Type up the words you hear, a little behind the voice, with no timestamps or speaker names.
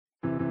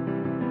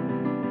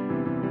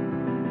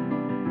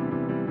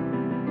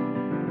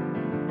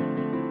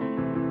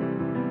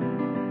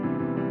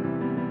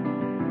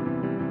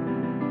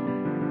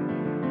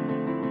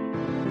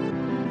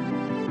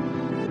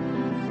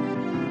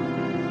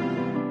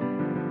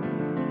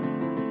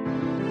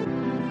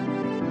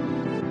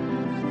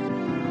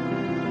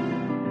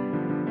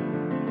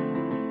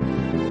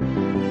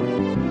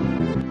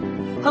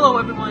Hello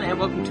everyone, and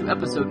welcome to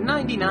episode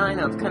 99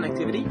 of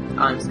Connectivity.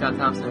 I'm Scott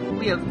Thompson.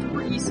 We have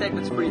 3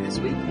 segments for you this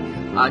week.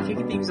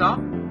 Kicking things off,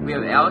 we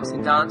have Alex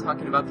and Daan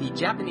talking about the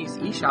Japanese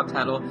eShop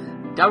title,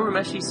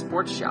 Darumeshi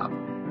Sports Shop, a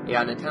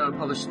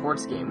Nintendo-published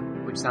sports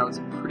game, which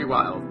sounds pretty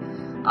wild.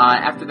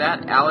 After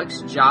that,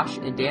 Alex, Josh,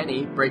 and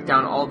Danny break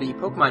down all the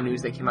Pokémon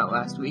news that came out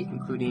last week,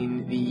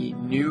 including the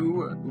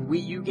new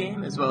Wii U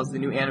game, as well as the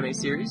new anime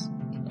series.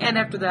 And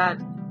after that,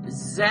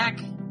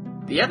 Zack,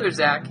 the other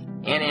Zack,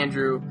 and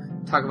Andrew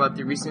talk about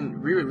the recent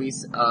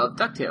re-release of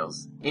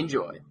DuckTales.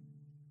 Enjoy.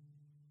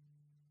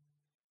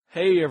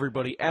 Hey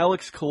everybody,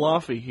 Alex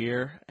Kalafi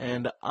here,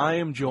 and I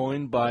am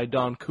joined by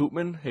Don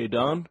Koopman. Hey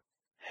Don.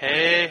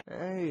 Hey.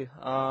 Hey,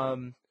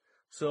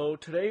 so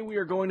today we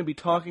are going to be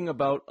talking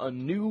about a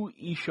new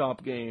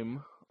eShop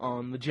game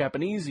on the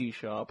Japanese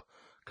eShop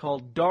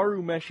called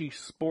Darumeshi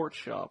Sports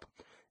Shop.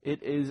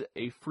 It is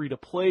a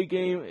free-to-play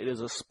game, it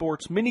is a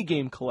sports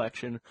minigame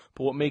collection,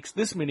 but what makes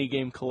this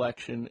minigame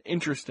collection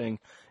interesting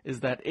is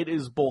that it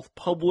is both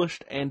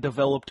published and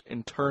developed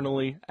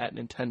internally at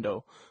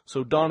Nintendo.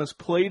 So Don has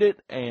played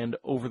it, and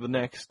over the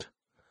next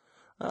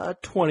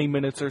 20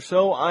 minutes or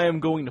so, I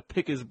am going to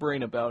pick his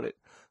brain about it.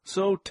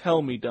 So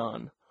tell me,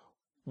 Don,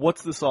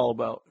 what's this all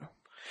about?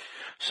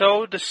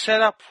 So the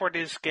setup for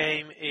this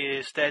game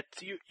is that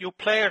you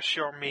play as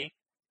your me,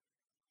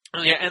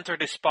 and you enter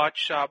the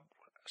sports shop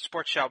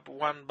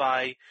run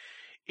by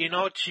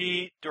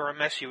Inochi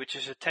Darumeshi, which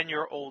is a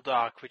 10-year-old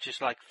dog, which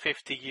is like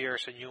 50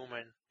 years in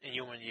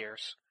human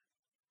years.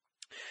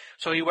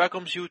 So he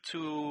welcomes you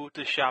to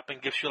the shop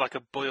and gives you like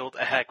a boiled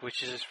egg,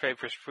 which is his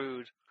favorite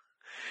food,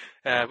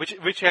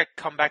 which I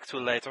come back to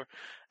later.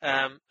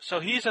 So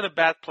he's in a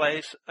bad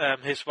place.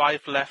 His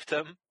wife left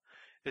him.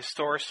 His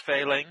store is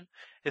failing.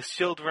 His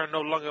children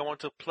no longer want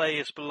to play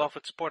his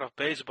beloved sport of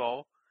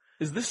baseball.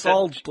 Is this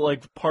all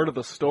like part of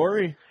the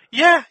story?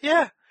 Yeah.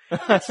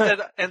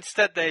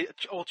 Instead, they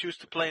all choose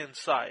to play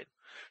inside.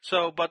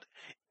 So, but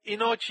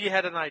Inochi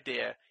had an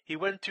idea. He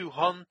went to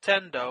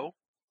Nintendo.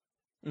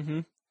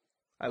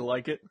 I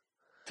like it.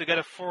 To get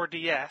a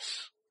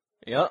 4DS.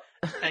 Yep.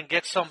 And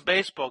get some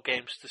baseball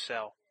games to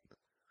sell.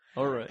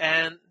 All right.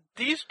 And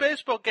these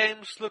baseball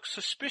games look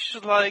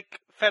suspicious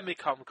like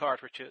Famicom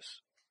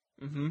cartridges.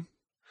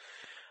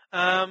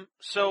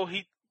 So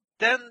he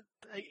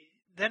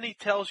then he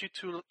tells you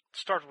to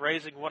start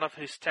raising one of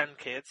his 10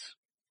 kids.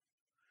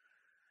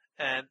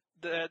 And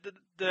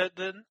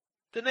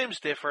the names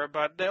differ,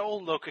 but they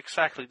all look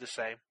exactly the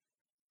same.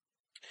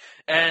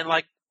 And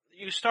like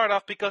you start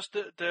off because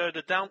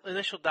the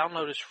initial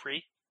download is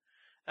free.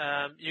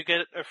 You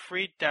get a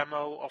free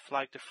demo of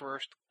like the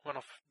first one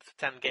of the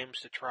 10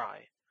 games to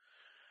try,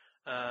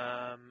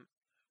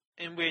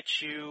 in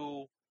which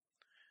you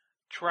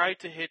try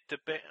to hit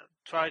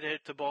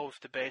the ball with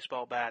the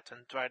baseball bat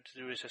and try to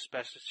do this as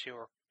best as you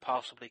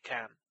possibly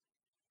can.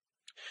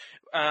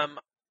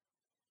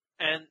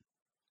 And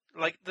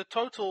like the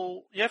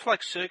total, you have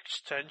like 6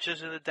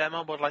 challenges in the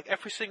demo, but like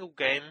every single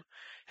game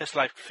has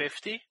like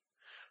 50.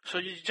 So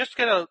you just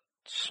get a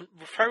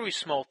very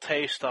small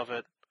taste of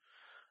it.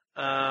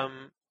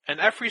 And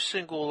every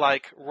single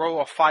like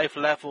row of 5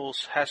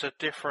 levels has a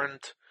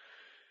different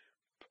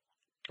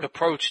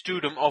approach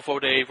to them, although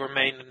they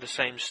remain in the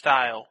same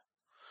style.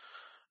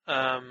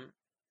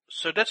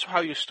 So that's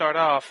how you start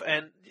off,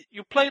 and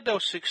you play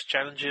those 6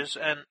 challenges,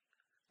 and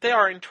they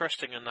are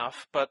interesting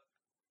enough, but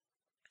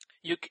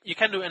you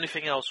can't do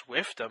anything else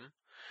with them.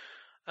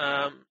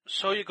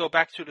 So you go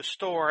back to the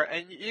store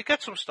and you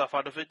get some stuff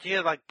out of it. You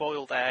get like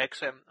boiled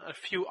eggs and a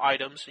few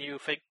items, and you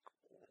think,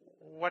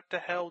 what the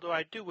hell do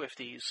I do with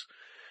these?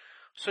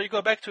 So you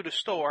go back to the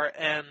store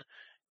and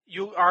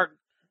you'll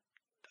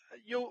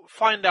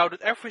find out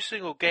that every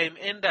single game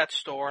in that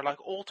store,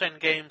 like all 10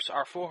 games,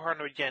 are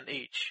 400 yen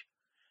each.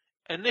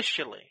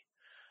 Initially.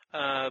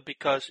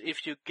 Because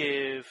if you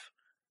give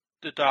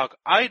the dog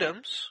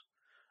items,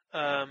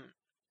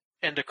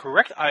 and the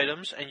correct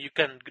items, and you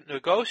can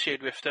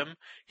negotiate with them,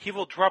 he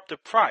will drop the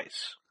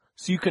price.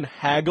 So you can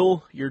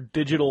haggle your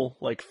digital,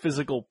 like,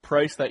 physical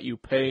price that you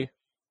pay,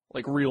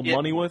 like, real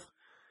money with?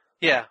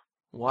 Yeah.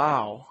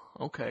 Wow.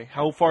 Okay.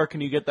 How far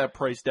can you get that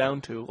price down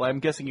to? Well,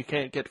 I'm guessing you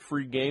can't get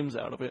free games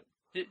out of it.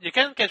 You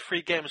can get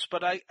free games,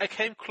 but I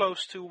came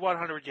close to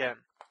 100 yen.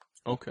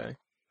 Okay.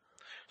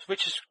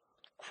 Which is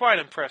quite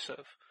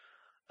impressive.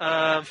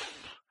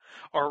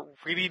 Or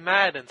really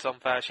mad in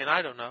some fashion,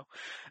 I don't know.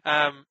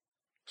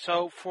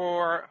 So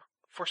for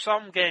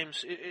some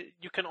games,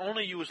 you can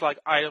only use like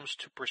items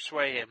to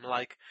persuade him,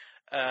 like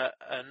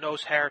a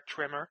nose hair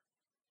trimmer,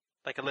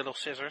 like a little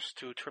scissors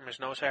to trim his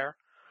nose hair,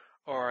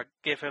 or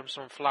give him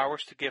some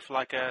flowers to give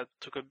like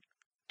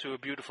to a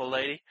beautiful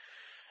lady.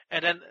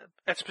 And then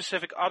at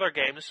specific other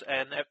games,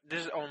 and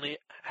this only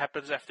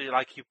happens after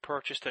like you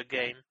purchased a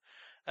game,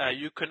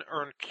 you can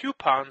earn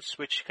coupons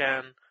which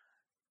can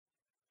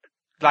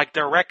like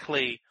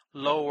directly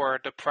lower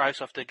the price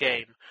of the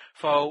game.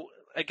 So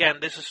again,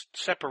 this is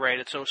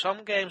separated. So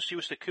some games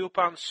use the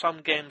coupons,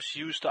 some games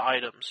use the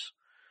items.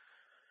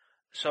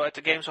 So at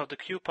the games of the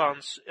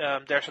coupons,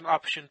 there's an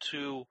option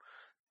to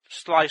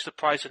slice the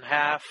price in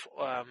half,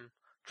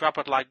 drop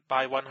it like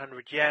by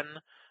 100 yen,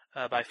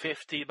 by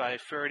 50, by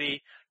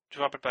 30,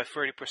 drop it by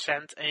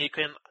 30%, and you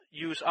can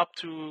use up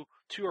to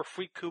 2 or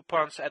 3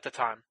 coupons at a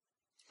time.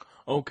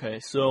 Okay,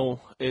 so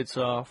it's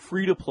a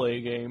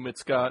free-to-play game.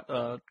 It's got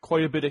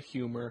quite a bit of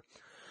humor.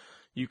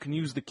 You can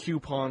use the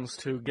coupons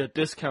to get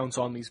discounts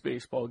on these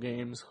baseball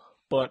games.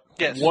 But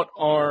yes. What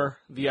are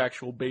the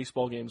actual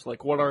baseball games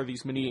like? What are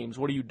these mini-games?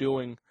 What are you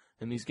doing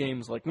in these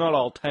games? Like, not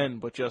all 10,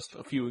 but just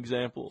a few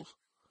examples.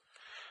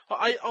 Well,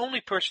 I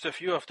only purchased a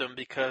few of them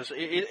because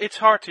it's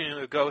hard to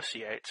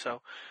negotiate.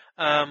 So,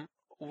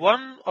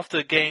 one of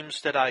the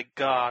games that I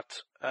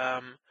got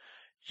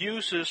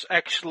uses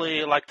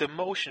actually like the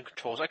motion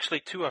controls. Actually,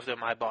 2 of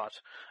them I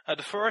bought.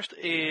 The first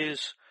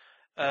is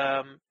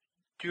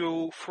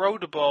you throw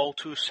the ball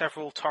to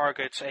several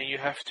targets and you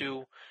have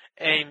to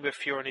aim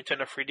with your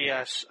Nintendo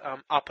 3DS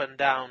up and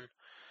down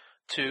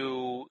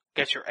to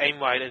get your aim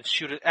right and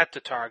shoot it at the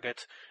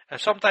target. And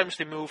sometimes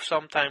they move,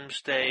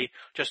 sometimes they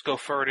just go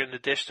further in the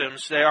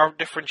distance. There are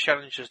different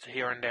challenges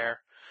here and there.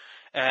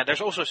 And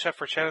there's also a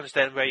separate challenge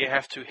then where you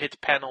have to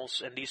hit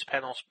panels, and these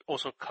panels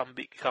also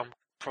become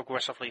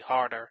progressively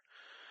harder.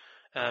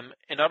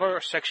 Another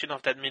section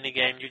of that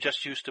minigame, you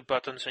just use the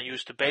buttons and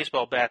use the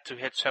baseball bat to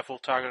hit several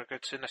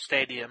targets in a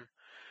stadium.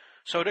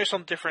 So there's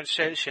some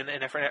differentiation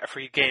in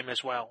every game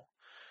as well.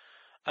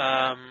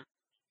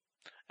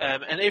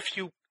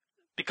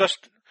 Because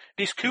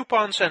these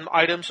coupons and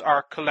items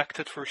are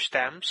collected through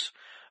stamps,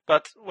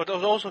 but what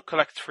is also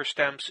collected through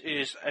stamps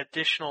is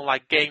additional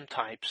like game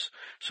types.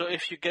 So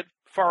if you get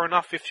far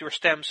enough with your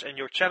stamps and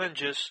your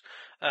challenges,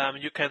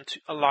 you can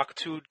unlock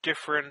 2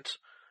 different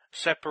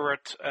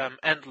separate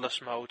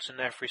endless modes in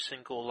every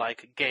single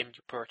like game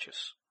you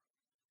purchase.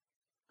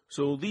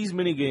 So these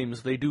mini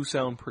games, they do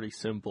sound pretty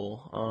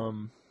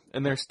simple.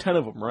 And there's 10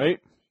 of them, right?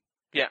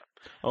 Yeah.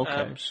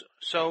 Okay.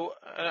 So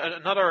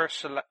another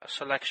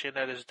selection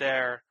that is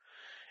there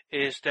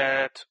is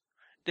that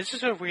this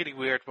is a really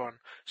weird one.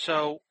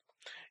 So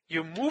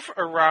you move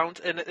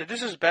around, and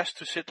this is best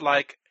to sit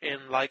like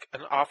in like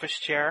an office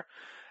chair.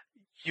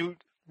 You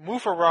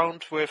move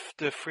around with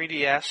the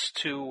 3DS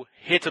to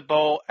hit a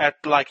ball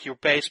at like your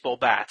baseball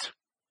bat.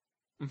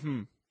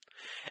 Mm-hmm.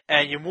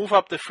 And you move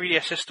up the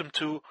 3DS system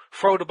to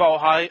throw the ball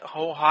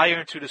higher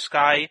into the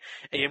sky,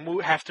 and you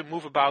have to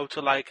move about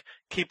to like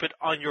keep it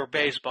on your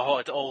baseball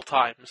at all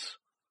times.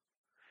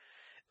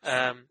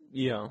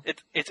 Yeah.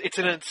 It's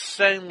an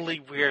insanely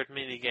weird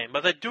minigame,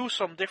 but they do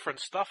some different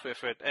stuff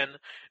with it. And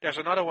there's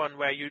another one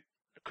where you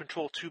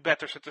control 2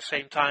 batters at the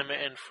same time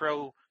and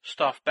throw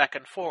stuff back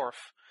and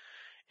forth.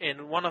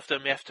 In one of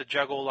them, you have to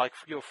juggle, like,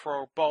 you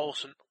throw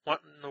balls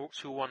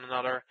to one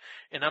another.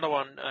 Another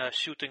one,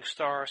 shooting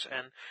stars.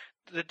 And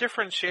the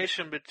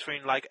differentiation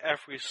between, like,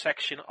 every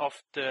section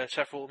of the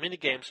several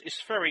minigames is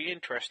very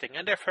interesting,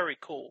 and they're very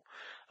cool.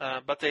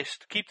 But they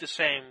keep the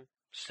same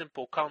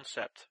simple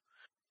concept.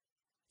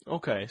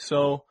 Okay,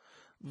 so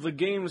the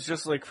games,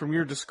 just like from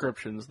your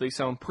descriptions, they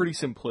sound pretty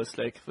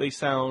simplistic. They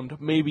sound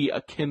maybe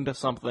akin to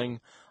something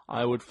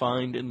I would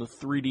find in the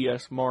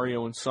 3DS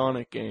Mario and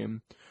Sonic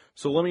game.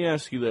 So let me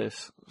ask you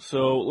this.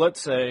 So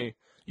let's say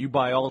you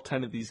buy all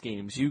 10 of these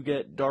games. You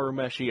get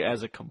Darumeshi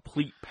as a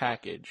complete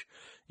package.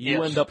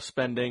 You end up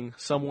spending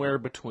somewhere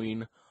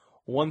between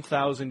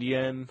 1,000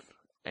 yen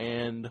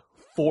and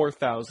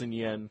 4,000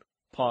 yen,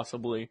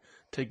 possibly,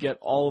 to get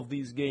all of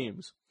these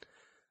games.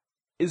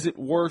 Is it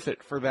worth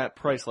it for that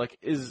price? Like,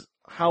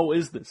 how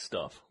is this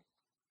stuff?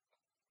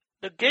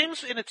 The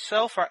games in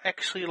itself are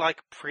actually,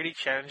 like, pretty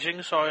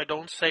challenging, so I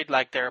don't say,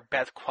 like, they're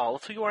bad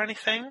quality or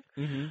anything.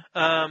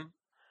 Mm-hmm.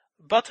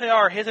 But they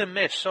are hit and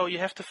miss, so you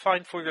have to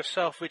find for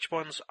yourself which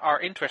ones are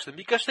interesting,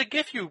 because they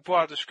give you a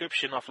broad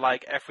description of,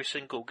 like, every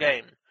single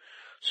game.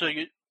 So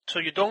you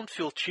don't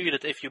feel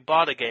cheated if you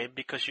bought a game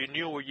because you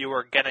knew what you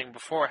were getting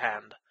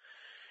beforehand.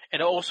 And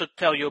they also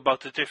tell you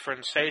about the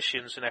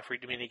differentiations in every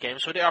minigame,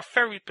 so they are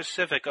very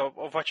specific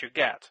of what you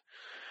get.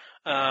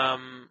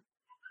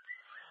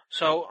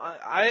 So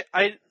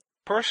I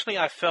personally,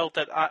 I felt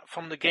that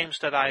from the games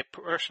that I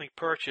personally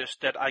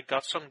purchased, that I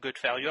got some good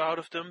value out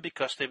of them,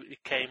 because they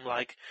became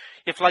like,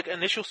 if like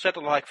initial set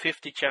of like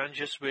 50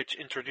 challenges which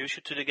introduce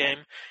you to the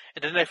game,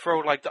 and then they throw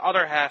like the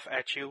other half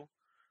at you.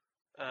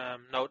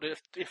 No,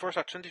 they first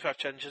have 25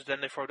 challenges,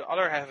 then they throw the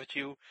other half at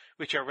you,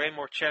 which are way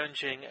more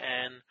challenging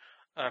and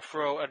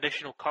throw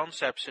additional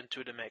concepts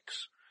into the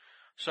mix.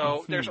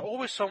 So there's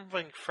always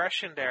something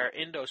fresh in there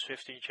in those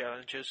 15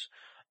 challenges,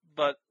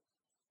 but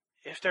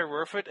if they're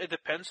worth it, it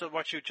depends on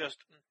what you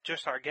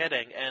just are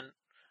getting. And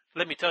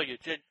let me tell you,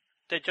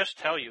 they just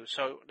tell you.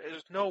 So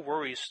there's no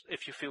worries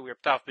if you feel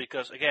ripped off,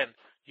 because, again,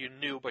 you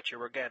knew what you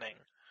were getting.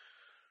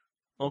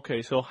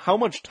 Okay, so how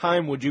much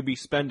time would you be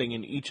spending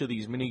in each of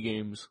these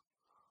minigames?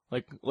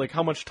 Like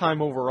how much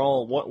time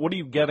overall? What are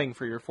you getting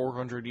for your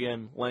 400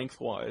 yen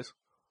lengthwise?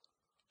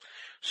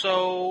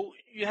 So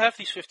you have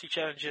these 50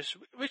 challenges,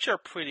 which are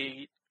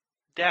pretty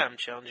damn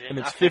challenging. And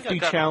it's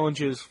 50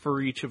 challenges for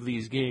each of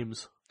these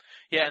games.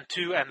 Yeah, and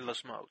 2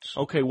 endless modes.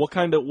 Okay,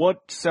 what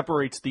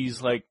separates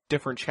these like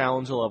different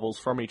challenge levels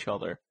from each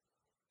other?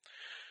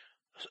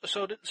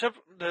 So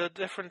the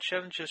different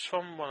challenges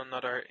from one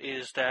another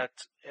is that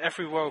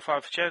every row of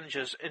 5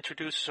 challenges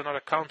introduces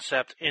another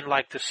concept in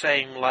like the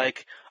same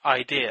like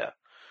idea.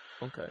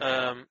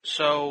 Okay.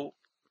 So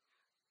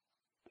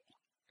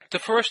the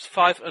first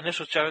 5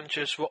 initial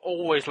challenges will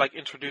always like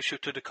introduce you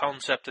to the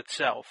concept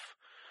itself.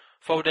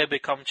 Though they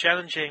become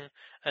challenging,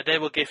 they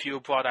will give you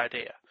a broad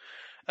idea.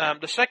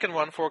 The second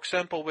one, for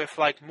example, with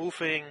like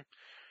moving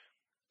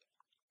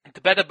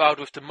the bed about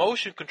with the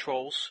motion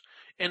controls,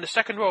 in the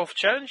second row of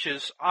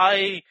challenges,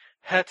 I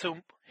had to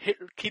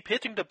keep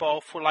hitting the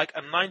ball for like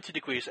a 90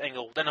 degrees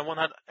angle, then a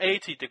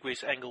 180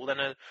 degrees angle, then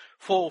a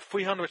full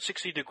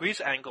 360 degrees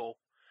angle.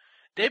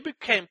 They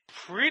became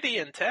pretty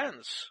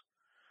intense.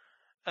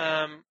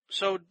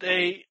 So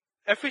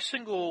every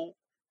single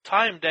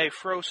time they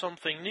throw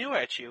something new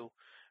at you,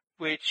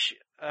 which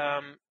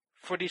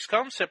for these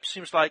concepts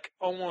seems like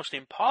almost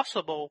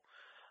impossible,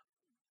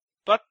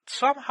 but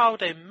somehow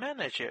they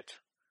manage it.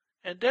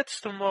 And that's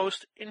the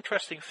most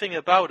interesting thing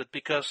about it,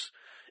 because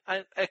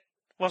I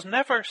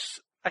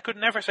could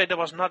never say that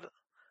was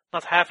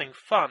not having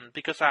fun,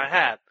 because I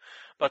had,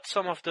 but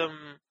some of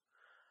them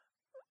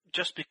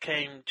just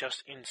became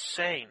just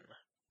insane.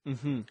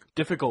 Mm-hmm.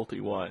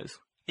 Difficulty-wise.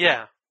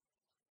 Yeah.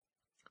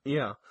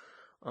 Yeah.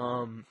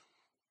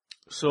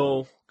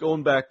 So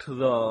going back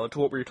to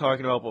what we were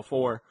talking about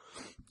before,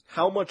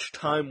 how much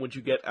time would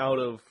you get out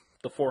of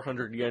the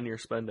 400 yen you're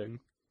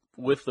spending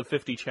with the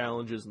 50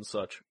 challenges and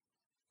such?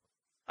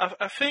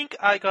 I think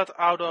I got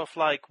out of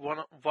like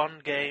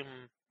one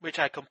game, which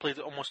I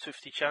completed almost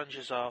 50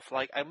 challenges of.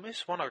 Like I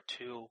missed 1 or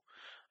 2,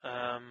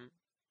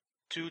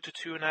 2 to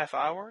 2.5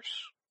 hours.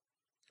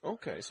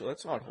 Okay, so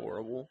that's not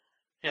horrible.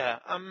 Yeah.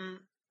 I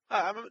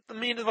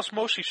mean, it was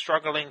mostly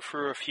struggling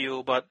through a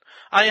few, but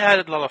I had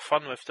a lot of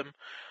fun with them.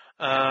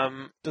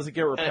 Does it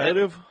get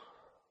repetitive?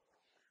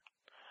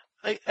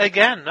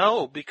 Again,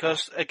 no,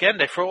 because again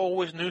they throw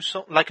always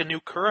like a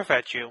new curve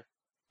at you.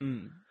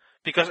 Mm.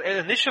 Because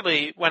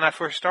initially, when I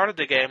first started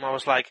the game, I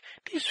was like,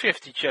 these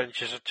 50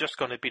 challenges are just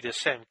going to be the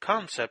same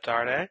concept,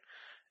 are they?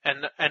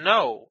 And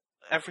no,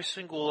 every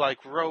single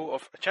like row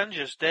of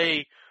challenges,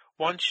 they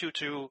want you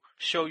to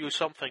show you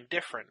something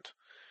different.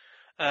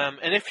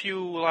 And if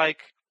you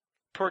like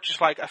purchase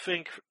like I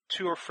think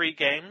 2 or 3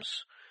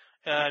 games,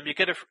 you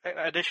get an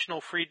additional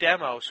free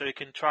demo, so you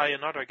can try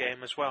another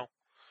game as well.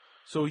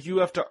 So you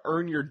have to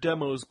earn your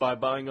demos by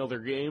buying other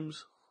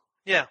games?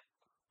 Yeah.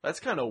 That's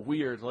kind of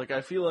weird. Like,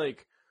 I feel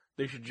like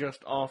they should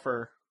just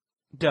offer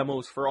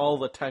demos for all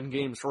the 10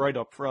 games right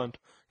up front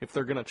if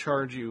they're going to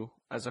charge you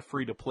as a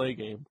free-to-play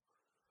game.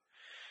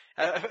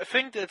 I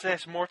think that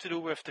has more to do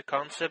with the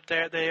concept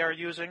that they are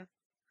using.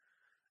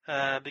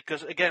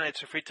 Because, again,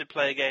 it's a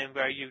free-to-play game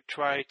where you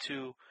try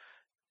to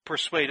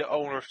persuade the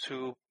owner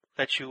to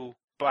let you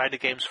buy the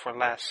games for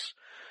less.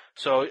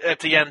 So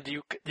at the end,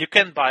 you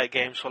can buy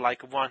games for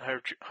like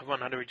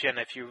 100 yen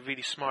if you're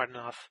really smart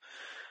enough.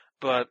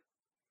 But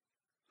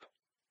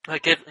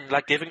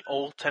giving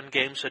all 10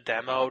 games a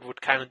demo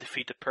would kind of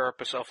defeat the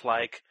purpose of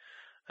like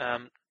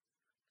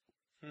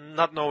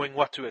not knowing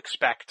what to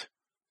expect.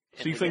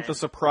 So you think the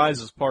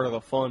surprise is part of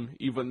the fun,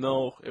 even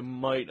though it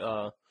might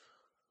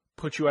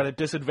put you at a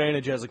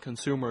disadvantage as a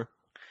consumer?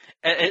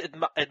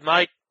 It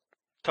might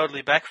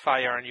totally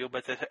backfire on you,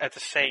 but at the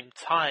same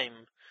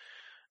time,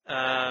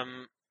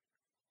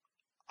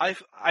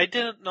 I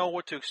didn't know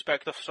what to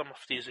expect of some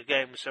of these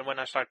games, and when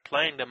I started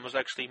playing them, I was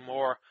actually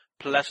more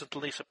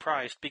pleasantly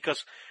surprised,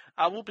 because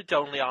I will be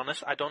totally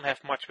honest, I don't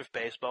have much with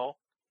baseball.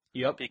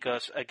 Yep.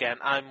 Because, again,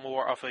 I'm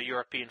more of a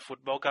European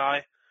football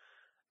guy.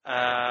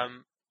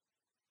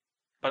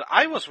 But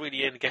I was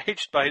really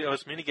engaged by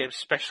those minigames,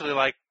 especially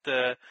like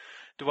the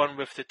one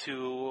with the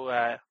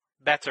 2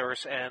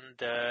 batters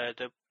and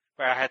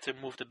where I had to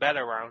move the bat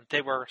around.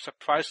 They were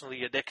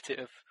surprisingly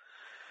addictive.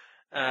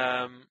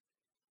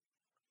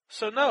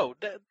 So no,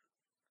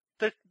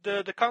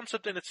 the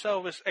concept in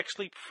itself is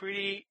actually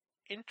pretty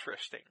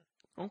interesting.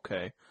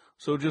 Okay.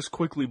 So just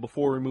quickly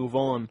before we move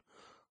on,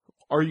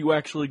 are you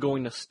actually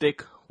going to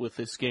stick with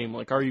this game?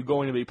 Like, are you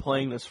going to be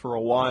playing this for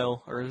a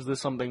while? Or is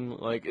this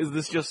is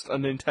this just a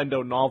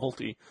Nintendo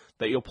novelty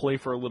that you'll play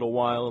for a little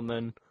while and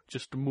then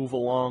just move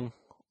along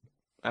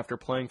after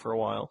playing for a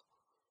while?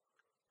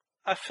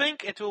 I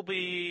think it will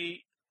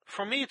be,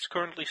 for me it's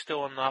currently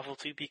still a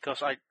novelty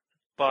because I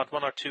bought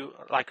 1 or 2,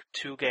 like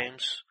 2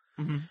 games.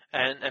 Mm-hmm.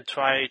 And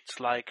tried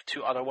like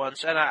 2 other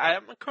ones, and I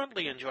am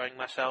currently enjoying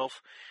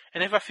myself.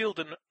 And if I feel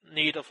the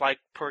need of like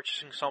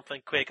purchasing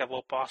something quick, I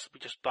will possibly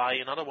just buy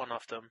another one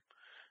of them,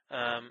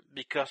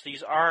 because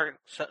these are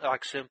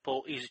like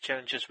simple, easy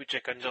challenges which I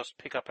can just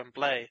pick up and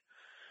play.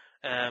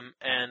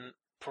 And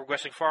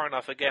progressing far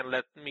enough, again,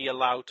 let me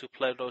allow to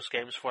play those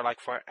games for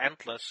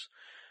endless,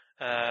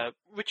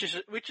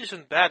 which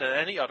isn't bad in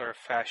any other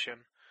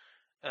fashion.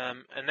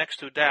 And next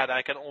to that,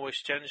 I can always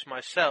challenge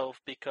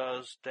myself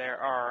because there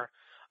are,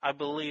 I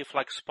believe,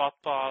 like spot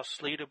pass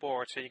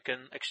leaderboards, and you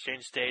can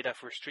exchange data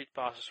for street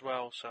pass as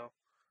well. So,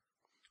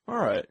 all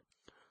right.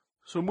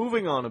 So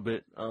moving on a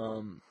bit,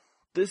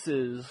 this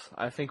is,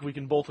 I think we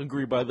can both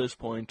agree by this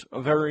point,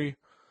 a very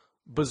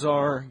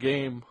bizarre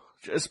game,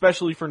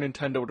 especially for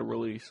Nintendo to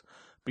release,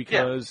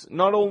 because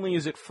not only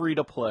is it free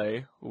to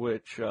play,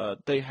 which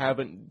they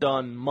haven't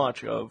done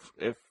much of,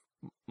 if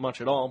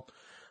much at all,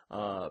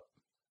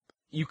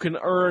 you can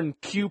earn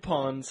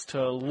coupons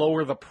to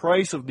lower the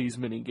price of these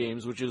mini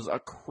games, which is a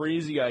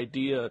crazy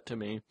idea to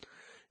me.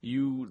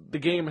 The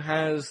game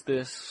has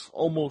this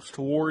almost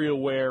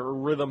WarioWare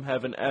Rhythm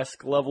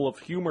Heaven-esque level of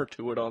humor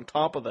to it on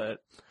top of that.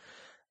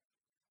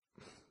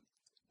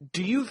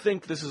 Do you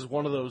think this is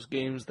one of those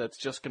games that's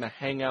just going to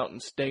hang out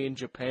and stay in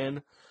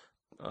Japan?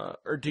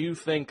 Or do you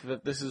think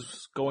that this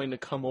is going to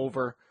come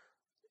over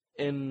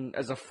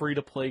as a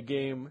free-to-play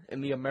game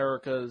in the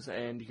Americas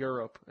and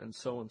Europe and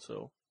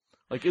so?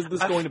 Like, is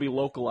this going to be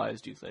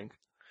localized, do you think?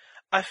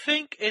 I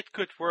think it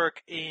could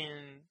work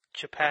in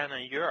Japan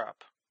and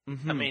Europe.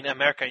 Mm-hmm. I mean,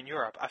 America and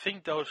Europe. I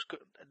think those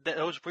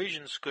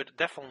regions could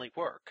definitely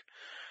work.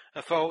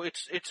 Although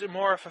it's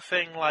more of a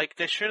thing, like,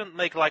 they shouldn't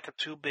make, like,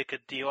 too big a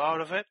deal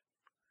out of it.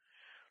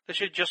 They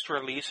should just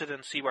release it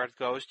and see where it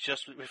goes,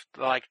 just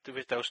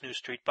with those new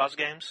Street Pass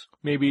games.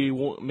 Maybe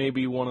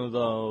one of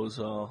those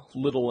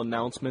little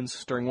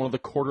announcements during one of the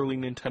quarterly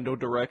Nintendo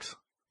Directs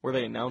where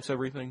they announce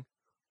everything.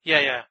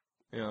 Yeah.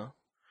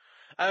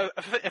 I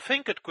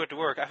think it could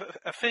work.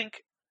 I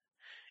think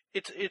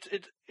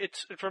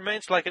it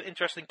remains like an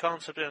interesting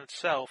concept in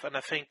itself, and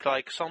I think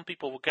like some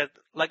people will get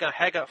like a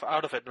hang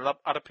out of it, and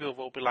other people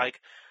will be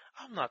like,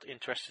 "I'm not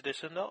interested in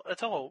this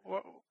at all.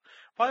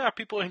 Why are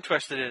people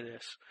interested in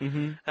this?"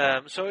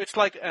 Mm-hmm. So it's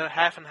like a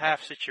half and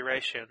half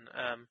situation.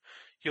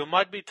 You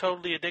might be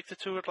totally addicted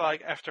to it,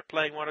 like after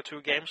playing one or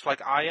two games,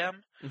 like I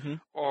am,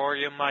 or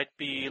you might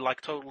be like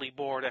totally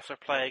bored after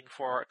playing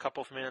for a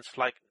couple of minutes,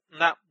 like,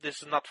 "Nah,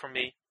 this is not for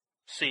me.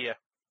 See ya."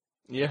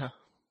 Yeah.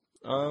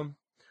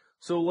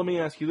 So let me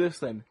ask you this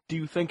then. Do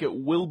you think it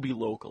will be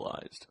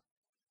localized?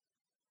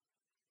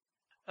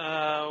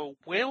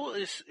 Will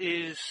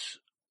is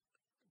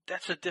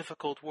that's a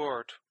difficult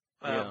word.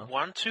 Yeah.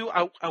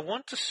 I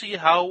want to see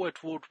how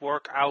it would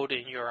work out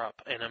in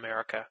Europe and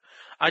America.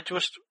 I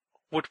just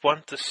would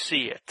want to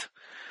see it.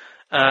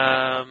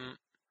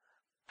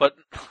 But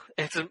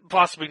it's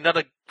possibly not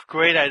a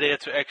great idea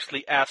to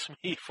actually ask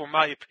me for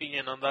my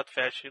opinion on that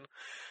fashion,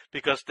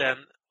 because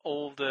then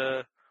all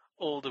the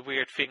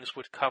weird things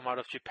would come out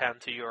of Japan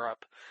to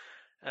Europe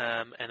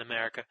and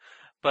America.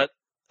 But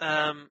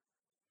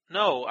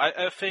no,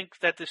 I think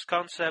that this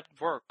concept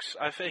works.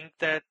 I think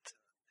that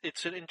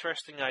it's an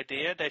interesting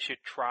idea. They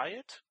should try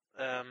it.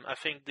 I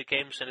think the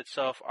games in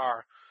itself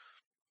are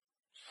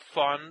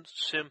fun,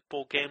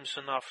 simple games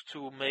enough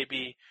to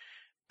maybe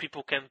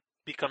people can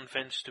be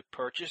convinced to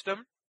purchase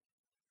them.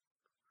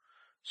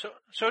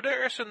 So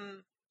there is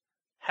an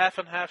half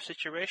and half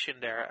situation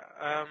there.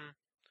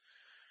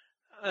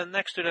 And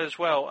next to that as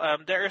well,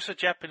 there is a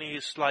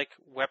Japanese like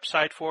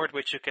website for it,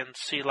 which you can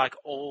see like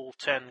all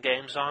 10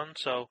 games on.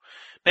 So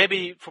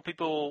maybe for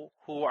people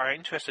who are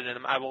interested in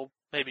them, I will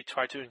maybe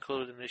try to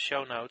include it in the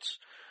show notes.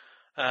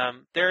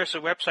 There is a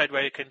website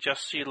where you can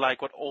just see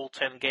like what all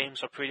 10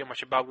 games are pretty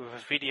much about with a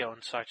video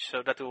and such.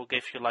 So that will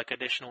give you like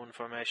additional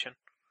information.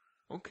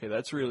 Okay,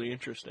 that's really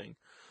interesting.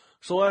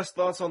 So last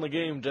thoughts on the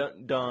game,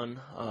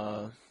 Daan.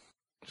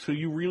 So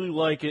you really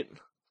like it.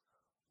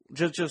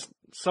 Just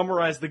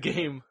summarize the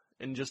game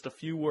in just a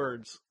few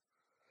words.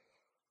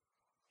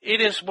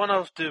 It is one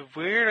of the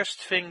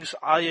weirdest things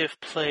I have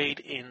played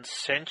in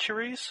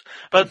centuries,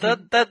 but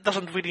that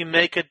doesn't really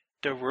make it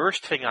the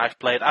worst thing I've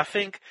played. I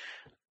think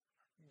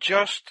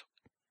just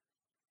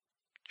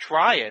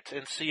try it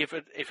and see if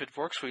it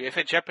works for you. If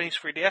it's Japanese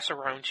 3DS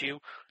around you,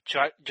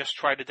 just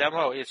try the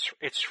demo.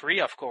 It's free,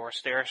 of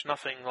course. There's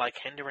nothing like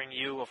hindering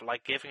you of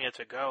like giving it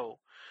a go.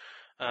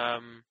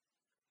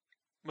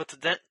 But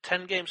the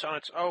 10 games on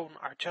its own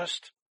are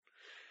just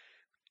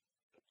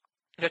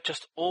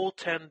all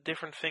 10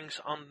 different things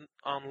on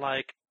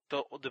like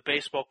the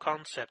baseball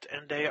concept,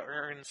 and they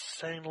are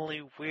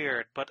insanely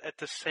weird, but at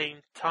the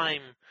same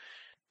time,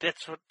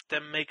 that's what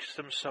makes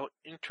them so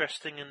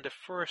interesting in the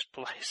first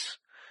place.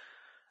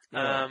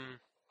 Yeah.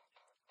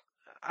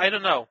 I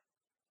don't know.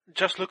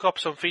 Just look up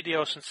some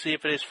videos and see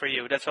if it is for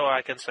you. That's all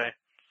I can say.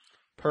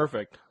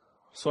 Perfect.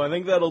 So I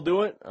think that'll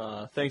do it.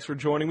 Thanks for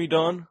joining me,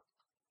 Daan.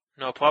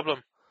 No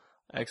problem.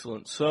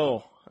 Excellent.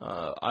 So,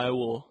 I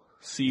will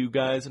see you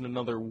guys in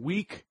another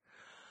week.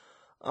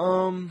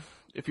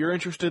 If you're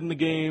interested in the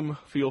game,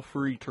 feel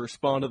free to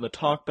respond to the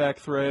talkback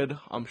thread.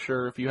 I'm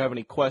sure if you have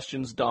any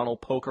questions, Don will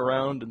poke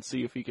around and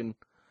see if he can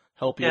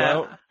help you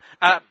out.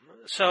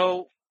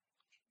 So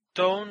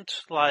don't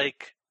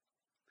like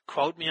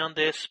quote me on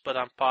this, but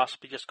I'm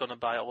possibly just gonna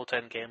buy all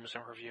 10 games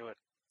and review it.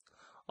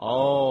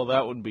 Oh,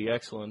 that would be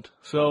excellent.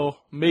 So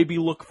maybe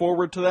look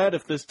forward to that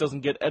if this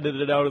doesn't get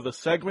edited out of the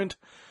segment.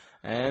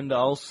 And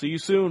I'll see you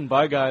soon.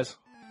 Bye, guys.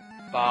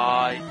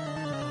 Bye.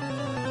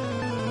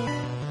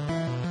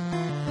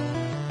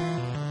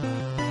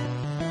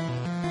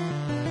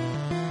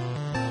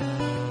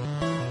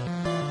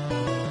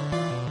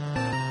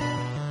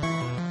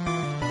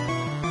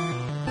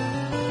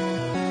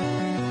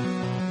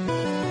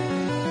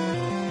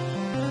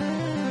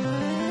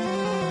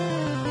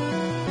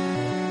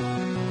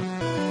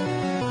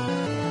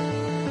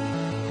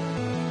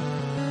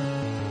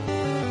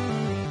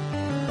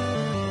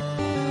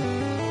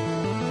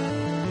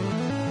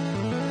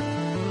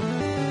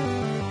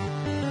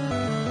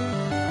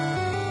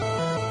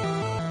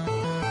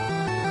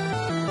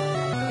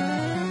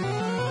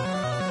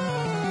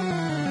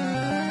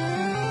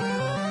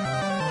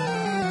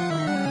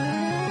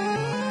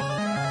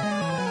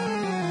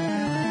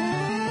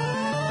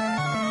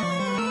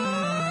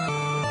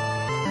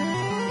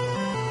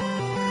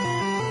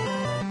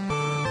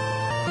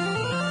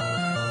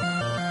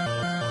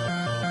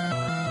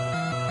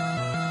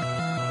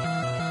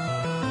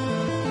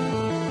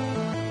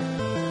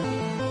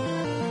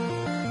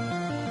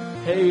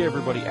 Hey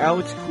everybody,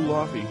 Alex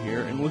Kulafi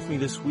here, and with me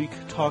this week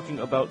talking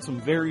about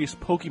some various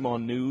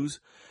Pokemon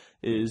news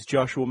is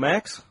Joshua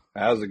Max.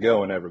 How's it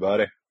going,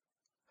 everybody?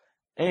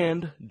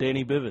 And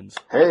Danny Bivens.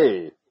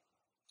 Hey!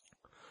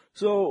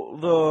 So,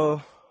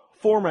 the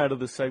format of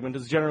this segment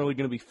is generally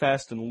going to be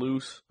fast and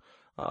loose.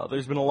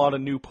 There's been a lot of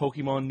new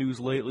Pokemon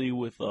news lately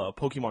with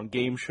Pokemon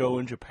Game Show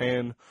in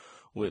Japan,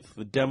 with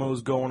the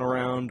demos going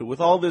around, with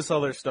all this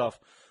other stuff.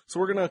 So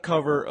we're going to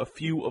cover a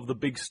few of the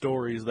big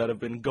stories that have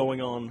been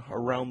going on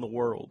around the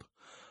world.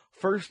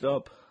 First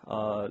up,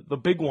 the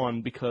big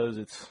one, because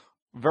it's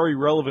very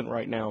relevant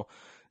right now,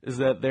 is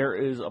that there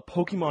is a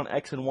Pokemon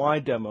X and Y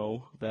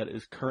demo that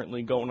is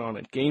currently going on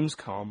at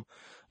Gamescom.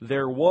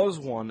 There was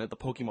one at the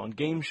Pokemon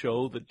Game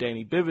Show that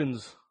Danny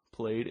Bivens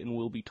played and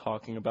will be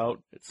talking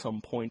about at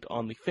some point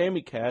on the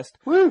Famicast.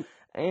 Woo!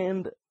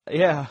 And,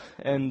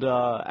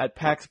 at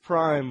PAX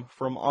Prime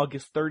from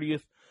August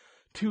 30th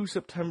to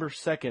September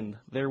 2nd,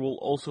 there will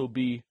also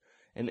be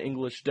an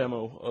English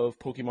demo of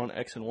Pokemon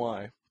X and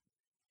Y.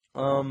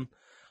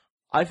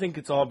 I think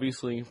it's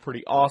obviously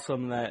pretty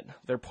awesome that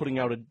they're putting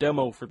out a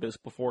demo for this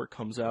before it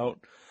comes out.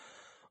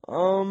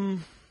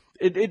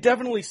 It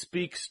definitely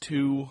speaks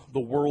to the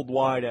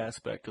worldwide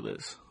aspect of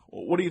this.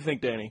 What do you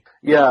think, Danny?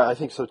 Yeah, I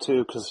think so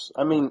too, because,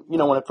 I mean,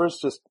 when it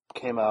first just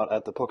came out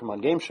at the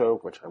Pokemon Game Show,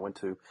 which I went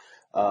to,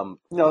 I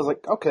was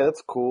like, okay,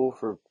 that's cool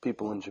for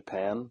people in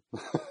Japan.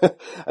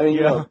 I mean,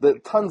 the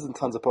tons and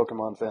tons of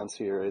Pokemon fans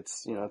here.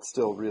 It's, it's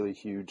still really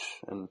huge.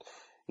 And,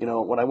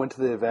 when I went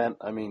to the event,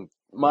 I mean,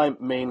 my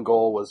main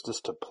goal was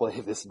just to play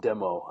this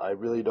demo. I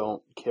really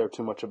don't care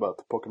too much about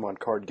the Pokemon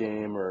card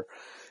game or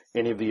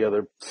any of the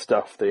other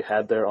stuff they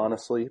had there,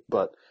 honestly,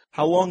 but...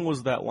 How long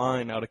was that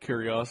line, out of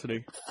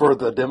curiosity? For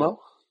the demo?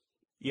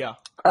 Yeah.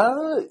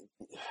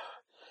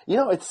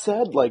 It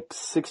said like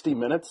 60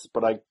 minutes,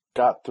 but I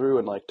got through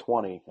in like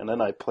 20, and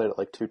then I played it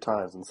like 2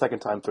 times, and the second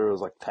time through it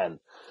was like 10.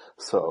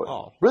 So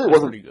it really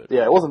wasn't pretty good.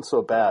 Yeah, it wasn't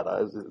so bad.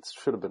 It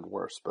should have been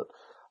worse, but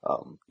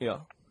yeah.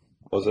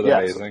 Was it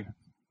amazing?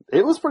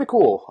 It was pretty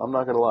cool, I'm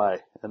not gonna lie.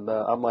 And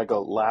I'm like a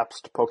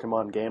lapsed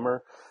Pokemon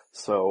gamer,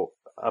 so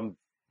I'm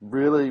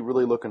really,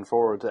 really looking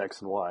forward to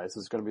X and Y. This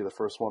is gonna be the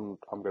first one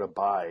I'm gonna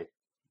buy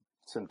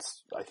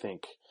since, I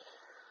think,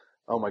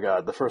 oh my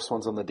god, the first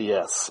one's on the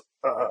DS.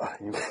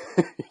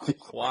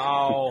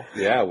 Wow.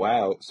 Yeah,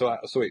 wow. So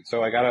wait,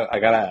 I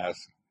gotta ask.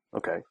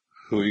 Okay.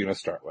 Who are you gonna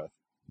start with?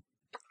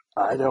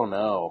 I don't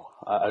know.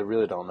 I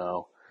really don't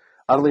know.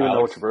 I don't even know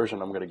Alex? which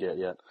version I'm gonna get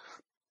yet.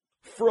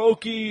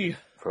 Froakie!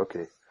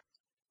 Okay.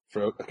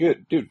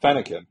 Good, dude,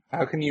 Fennekin.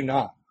 How can you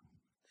not?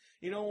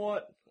 You know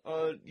what?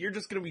 You're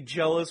just gonna be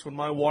jealous when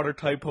my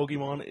water-type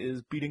Pokemon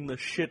is beating the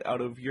shit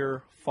out of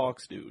your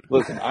Fox dude.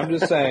 Listen, I'm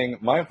just saying,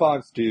 my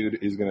Fox dude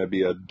is gonna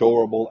be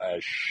adorable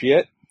as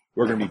shit.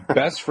 We're gonna be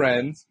best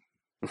friends,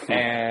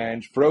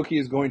 and Froakie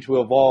is going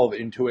to evolve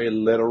into a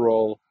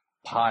literal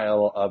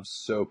pile of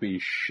soapy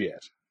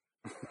shit.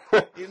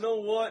 You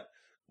know what?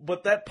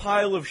 But that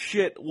pile of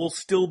shit will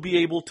still be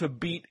able to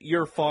beat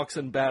your Fox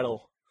in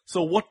battle.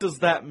 So what does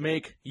that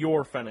make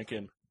your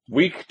Fennekin?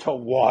 Weak to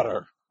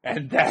water.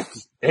 And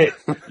that's it,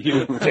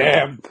 you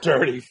damn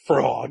dirty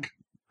frog.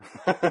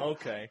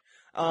 Okay.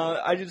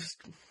 I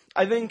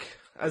think,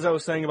 as I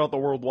was saying about the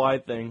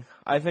worldwide thing,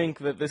 I think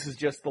that this is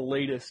just the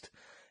latest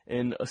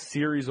in a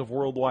series of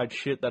worldwide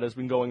shit that has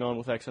been going on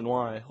with X and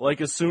Y.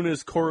 Like, as soon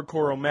as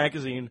Korokoro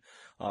magazine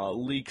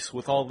leaks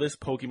with all this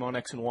Pokemon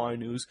X and Y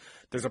news,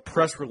 there's a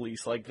press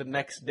release, like, the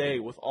next day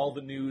with all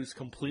the news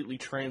completely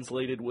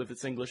translated with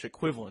its English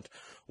equivalent.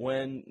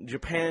 When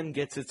Japan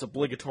gets its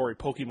obligatory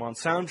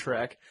Pokemon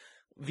soundtrack,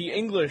 the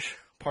English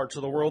parts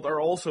of the world are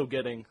also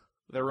getting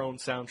their own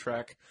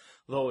soundtrack,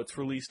 though it's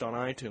released on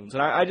iTunes.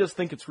 And I just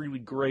think it's really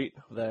great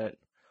that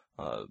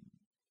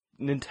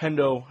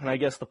Nintendo, and I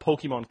guess the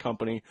Pokemon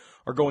Company,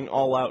 are going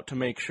all out to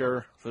make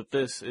sure that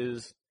this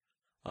is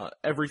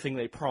everything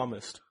they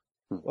promised.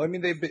 Well, I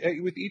mean,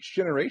 with each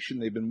generation,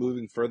 they've been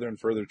moving further and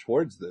further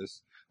towards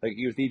this. Like,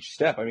 with each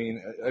step, I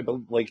mean,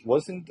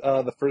 wasn't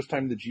the first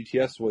time the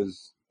GTS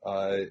was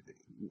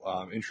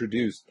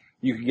introduced,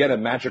 you could get a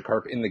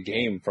Magikarp in the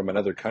game from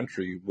another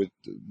country with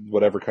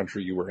whatever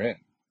country you were in.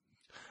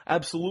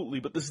 Absolutely,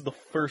 but this is the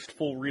first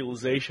full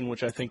realization,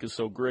 which I think is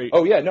so great.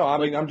 Oh yeah, no, I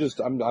mean, I'm just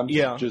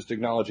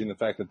acknowledging the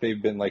fact that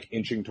they've been like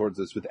inching towards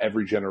this with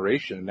every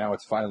generation, and now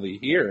it's finally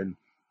here, and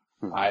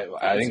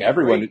I think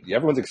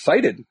everyone's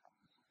excited.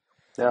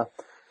 Yeah,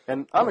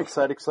 and I'm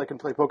excited because I can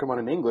play Pokemon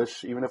in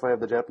English, even if I have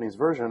the Japanese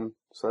version,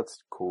 so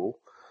that's cool.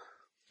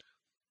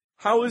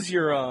 How's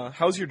your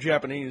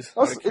Japanese,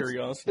 out of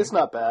curiosity? It's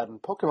not bad,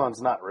 and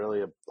Pokemon's not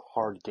really a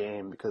hard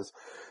game because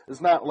it's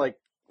not like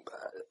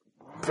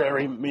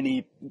very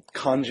many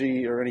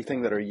kanji or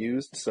anything that are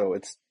used, so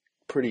it's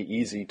pretty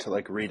easy to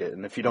like read it.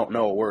 And if you don't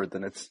know a word,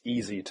 then it's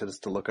easy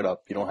to look it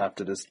up. You don't have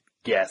to just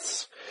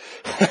guess.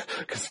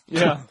 Because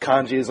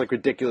kanji is like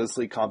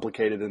ridiculously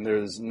complicated, and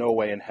there's no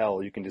way in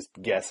hell you can just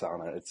guess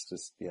on it. It's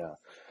just, yeah.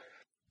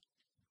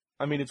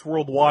 I mean, it's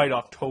worldwide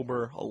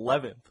October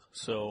 11th,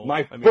 so...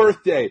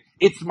 Birthday!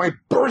 It's my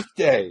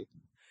birthday!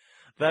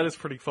 That is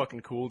pretty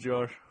fucking cool,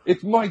 Josh.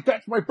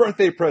 That's my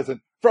birthday present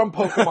from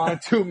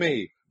Pokemon to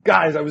me.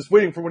 Guys, I was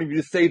waiting for one of you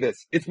to say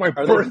this. It's my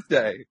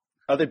birthday.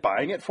 Are they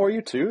buying it for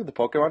you too, the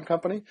Pokemon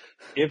company?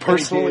 If they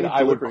did,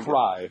 I would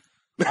cry.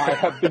 I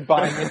have been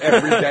buying it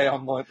every day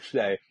on lunch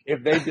day.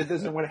 If they did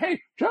this and went,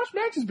 hey, Josh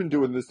Max has been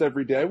doing this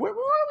every day. Why don't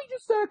we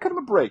just cut him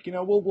a break?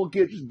 We'll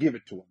just give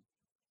it to him.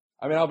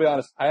 I mean, I'll be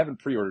honest. I haven't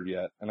pre-ordered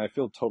yet, and I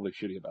feel totally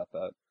shitty about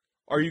that.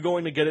 Are you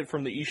going to get it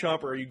from the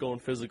eShop, or are you going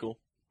physical?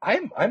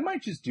 I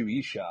might just do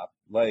eShop.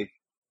 I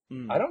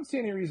don't see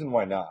any reason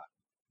why not.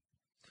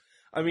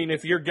 I mean,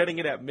 if you're getting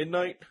it at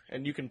midnight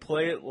and you can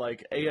play it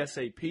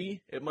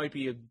ASAP, it might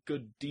be a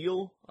good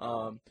deal.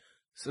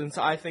 Since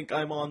I think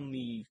I'm on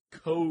the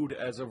code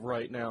as of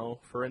right now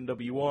for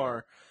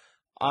NWR,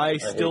 I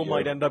still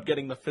might end up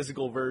getting the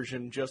physical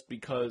version just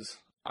because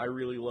I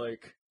really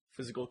like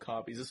physical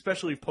copies,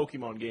 especially of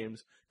Pokemon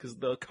games, because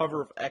the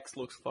cover of X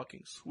looks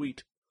fucking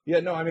sweet.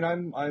 Yeah, no, I mean,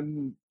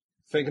 I'm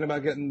thinking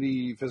about getting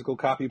the physical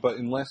copy, but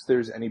unless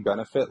there's any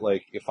benefit,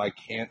 if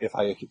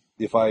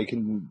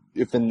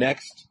the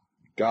next,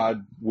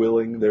 God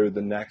willing,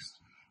 the next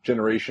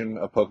generation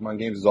of Pokemon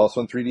games is also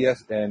on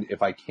 3DS, and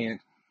if I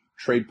can't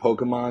trade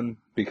Pokemon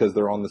because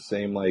they're on the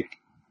same,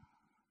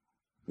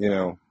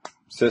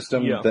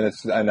 system, then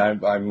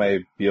I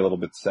may be a little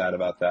bit sad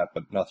about that,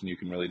 but nothing you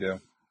can really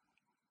do.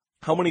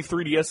 How many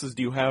 3DSs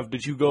do you have?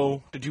 Did you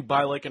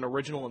buy an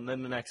original and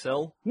then an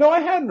XL? No, I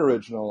had an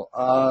original.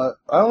 I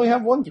only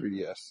have one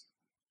 3DS.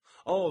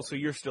 Oh, so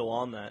you're still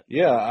on that.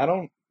 Yeah, I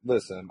don't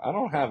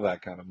have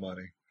that kind of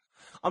money.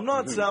 I'm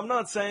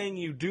not saying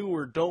you do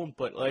or don't,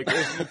 but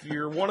if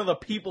you're one of the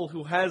people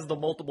who has the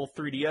multiple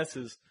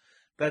 3DSs,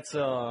 that's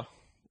one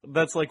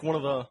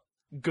of the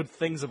good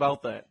things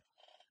about that.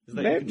 Is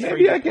that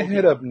maybe I can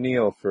hit up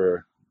Neil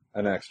for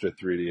an extra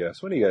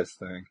 3DS. What do you guys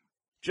think?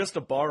 Just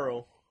to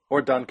borrow.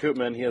 Or Don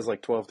Koopman, he has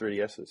 12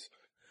 3DSs.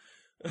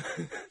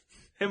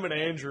 Him and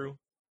Andrew.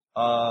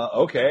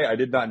 Okay, I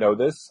did not know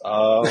this.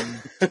 I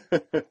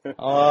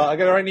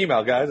gotta write an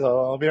email, guys.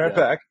 I'll be right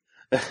back.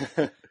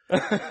 With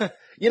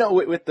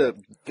the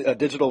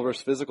digital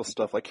versus physical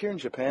stuff, here in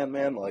Japan,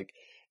 man,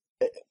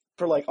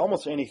 for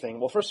almost anything,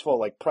 well, first of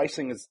all,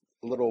 pricing is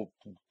a little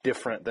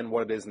different than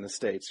what it is in the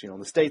States. In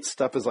the States,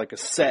 stuff is a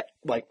set,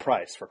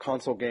 price for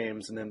console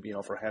games and then,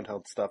 for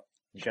handheld stuff,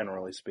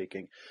 generally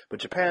speaking.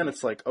 But Japan,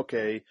 it's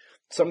okay,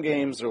 some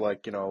games are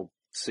 $60.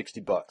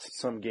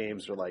 Some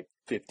games are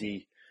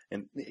 50.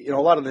 And, a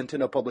lot of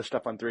Nintendo published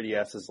stuff on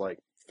 3DS is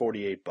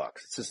 $48.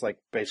 It's just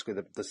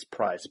basically this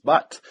price.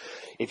 But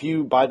if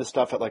you buy the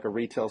stuff at a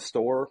retail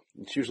store,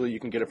 it's usually you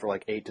can get it for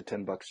 $8 to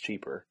 $10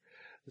 cheaper.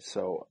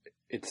 So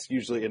it's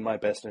usually in my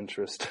best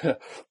interest to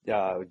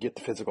get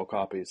the physical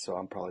copies. So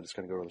I'm probably just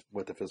going to go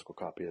with the physical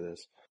copy of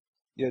this.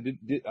 Yeah,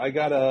 I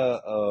got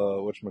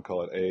a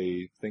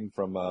thing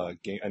from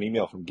an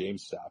email from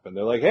GameStop, and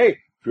they're like, "Hey,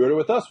 if you order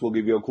with us, we'll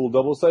give you a cool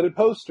double-sided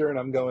poster." And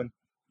I'm going,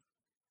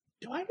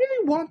 "Do I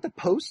really want the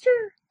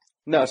poster?"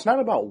 No, it's not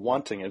about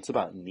wanting it; it's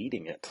about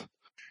needing it.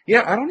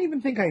 Yeah, I don't even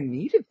think I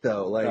need it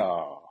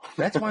though.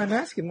 That's why I'm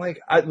asking.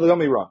 Don't get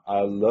me wrong,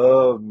 I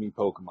love me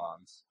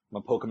Pokemons.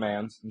 My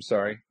Pokemans. I'm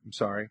sorry.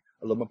 I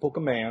love my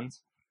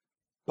Pokemans,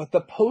 but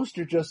the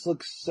poster just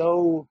looks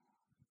so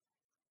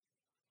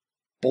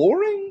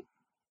boring.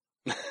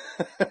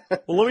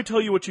 Well, let me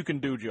tell you what you can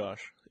do,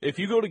 Josh. If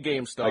you go to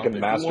GameStop, I can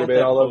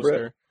masturbate all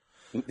over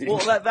it.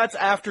 Well, that's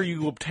after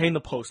you obtain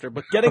the poster.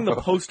 But getting the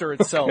poster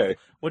itself, okay.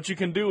 What you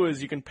can do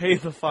is you can pay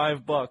the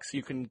 $5.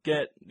 You can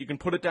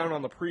put it down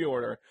on the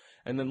pre-order,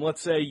 and then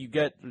let's say you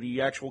get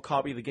the actual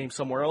copy of the game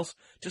somewhere else.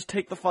 Just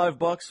take the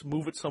 $5,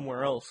 move it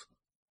somewhere else.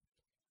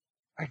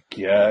 I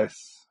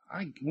guess.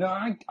 I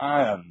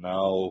don't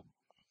know.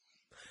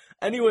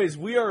 Anyways,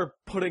 we are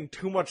putting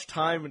too much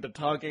time into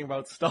talking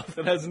about stuff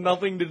that has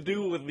nothing to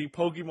do with the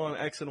Pokemon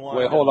X and Y.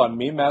 Wait, hold on.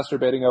 Me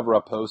masturbating over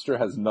a poster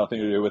has nothing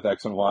to do with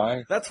X and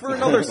Y? That's for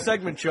another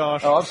segment,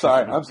 Josh. Oh, I'm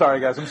sorry. I'm sorry,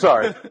 guys. I'm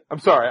sorry. I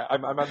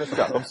messed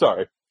up. I'm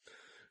sorry.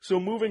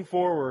 So moving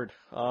forward,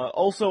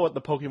 also at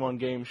the Pokemon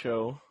Game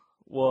Show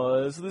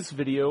was this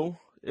video.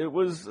 It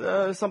was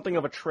something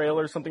of a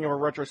trailer, something of a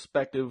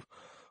retrospective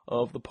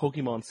of the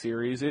Pokemon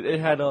series. It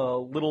had a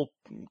little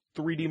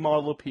 3D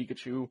model of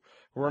Pikachu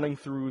running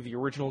through the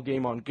original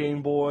game on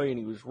Game Boy, and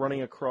he was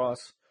running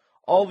across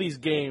all these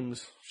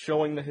games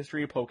showing the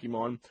history of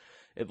Pokemon.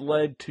 It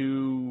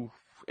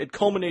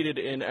culminated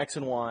in X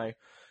and Y,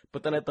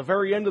 but then at the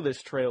very end of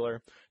this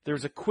trailer,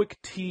 there's a quick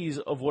tease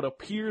of what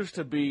appears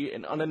to be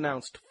an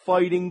unannounced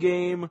fighting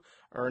game,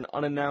 or an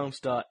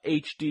unannounced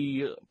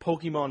HD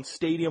Pokemon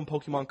Stadium,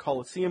 Pokemon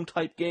Coliseum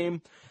type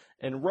game,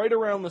 and right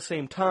around the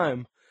same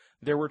time,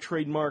 there were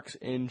trademarks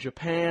in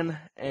Japan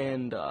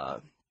and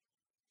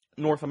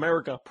North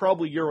America,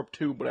 probably Europe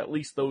too, but at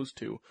least those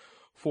two,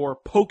 for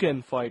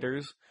Pokken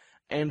Fighters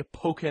and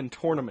Pokken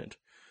Tournament,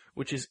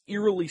 which is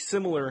eerily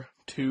similar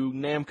to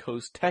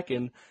Namco's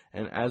Tekken,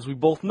 and as we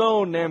both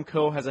know,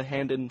 Namco has a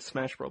hand in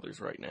Smash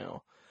Brothers right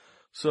now.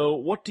 So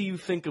what do you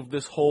think of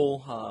this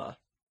whole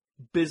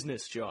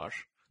business,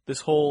 Josh?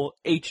 This whole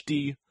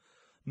HD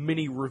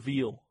mini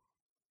reveal?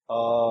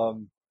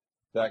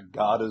 that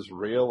God is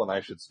real and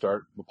I should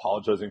start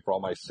apologizing for all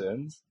my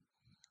sins.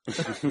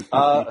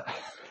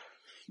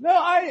 No,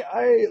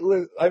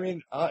 I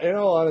mean, in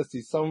all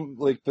honesty,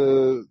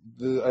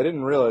 I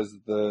didn't realize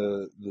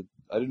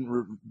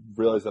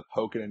realize that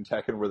Pokken and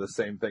Tekken were the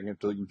same thing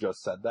until you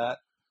just said that.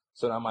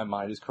 So now my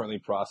mind is currently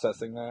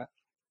processing that.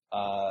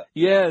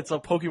 Yeah, it's a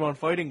Pokemon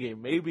fighting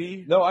game,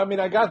 maybe. No, I mean,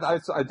 I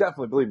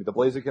definitely believe it. The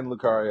Blaziken,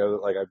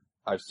 Lucario, like,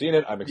 I've seen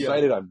it, I'm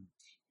excited,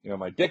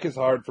 my dick is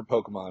hard for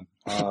Pokemon.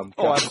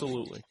 Oh,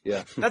 absolutely.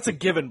 Yeah. That's a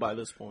given by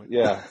this point.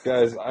 Yeah,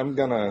 guys, I'm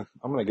gonna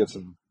get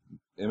some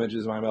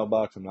images in my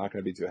mailbox I'm not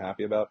gonna be too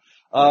happy about.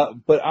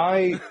 But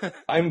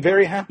I'm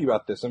very happy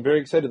about this. I'm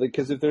very excited,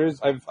 because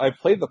I've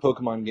played the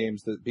Pokemon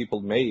games that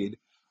people made.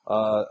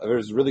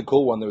 There's a really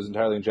cool one that was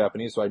entirely in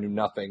Japanese, so I knew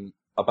nothing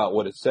about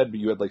what it said, but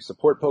you had, like,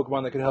 support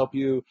Pokemon that could help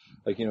you.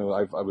 Like,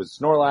 I was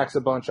Snorlax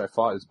a bunch, I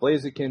fought as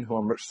Blaziken, who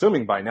I'm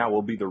assuming by now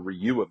will be the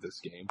Ryu of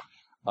this game.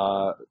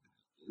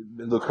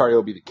 Lucario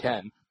will be the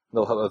Ken.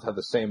 They'll have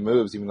the same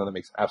moves, even though that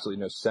makes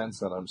absolutely no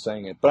sense now that I'm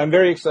saying it. But I'm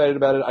very excited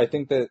about it. I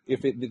think that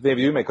if they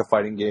do make a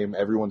fighting game,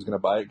 everyone's gonna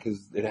buy it,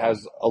 because it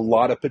has a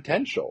lot of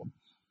potential.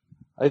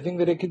 I think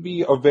that it could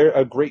be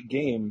a great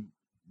game,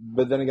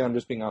 but then again, I'm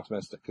just being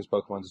optimistic, because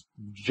Pokemon's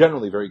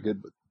generally very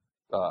good with,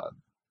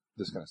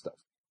 this kind of stuff.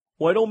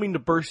 Well, I don't mean to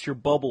burst your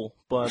bubble,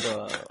 but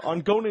on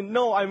Go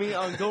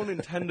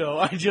Nintendo,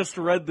 I just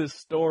read this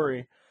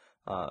story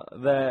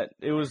that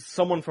it was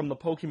someone from the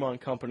Pokemon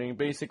company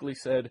basically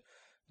said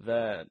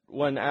that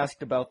when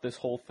asked about this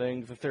whole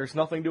thing, that there's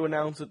nothing to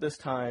announce at this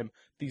time.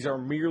 These are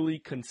merely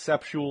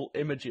conceptual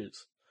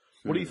images.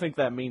 What do you think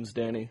that means,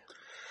 Danny?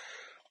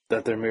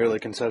 That they're merely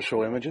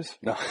conceptual images?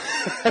 No.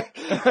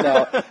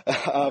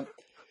 No.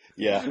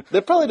 Yeah.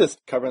 They're probably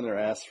just covering their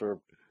ass for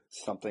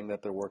something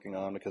that they're working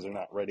on because they're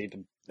not ready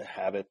to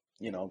have it,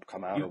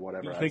 come out or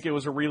whatever. You think it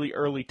was a really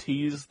early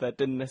tease that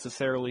didn't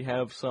necessarily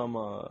have some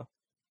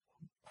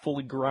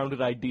fully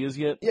grounded ideas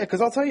yet? Yeah, because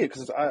I'll tell you,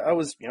 because I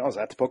was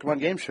at the Pokemon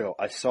game show.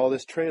 I saw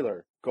this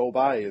trailer go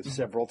by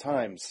several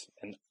times,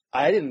 and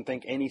I didn't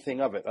think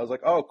anything of it. I was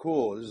like, oh,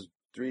 cool, this is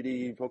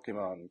 3D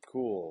Pokemon,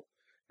 cool.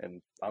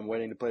 And I'm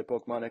waiting to play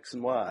Pokemon X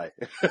and Y.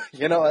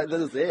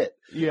 This is it.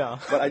 Yeah.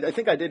 But I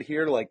think I did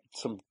hear, like,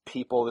 some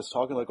people just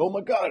talking like, oh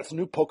my god, it's a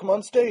new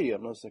Pokemon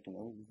Stadium. And I was thinking,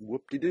 oh,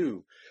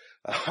 whoop-de-doo.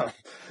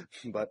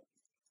 But,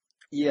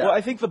 yeah. Well,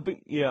 I think the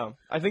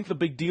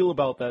big deal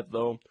about that,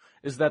 though,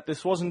 is that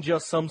this wasn't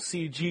just some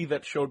CG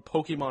that showed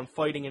Pokemon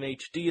fighting in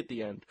HD at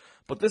the end,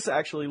 but this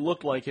actually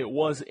looked like it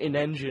was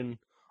in-engine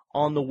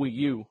on the Wii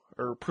U,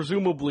 or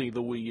presumably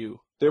the Wii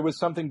U. There was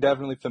something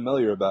definitely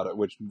familiar about it,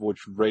 which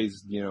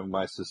raised,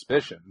 my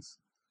suspicions.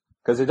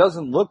 Because it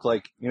doesn't look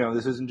like,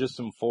 this isn't just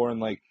some foreign,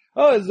 like,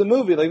 oh, it's a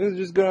movie, like, this is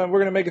just we're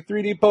gonna make a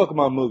 3D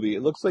Pokemon movie.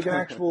 It looks like an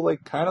actual,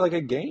 like, kind of like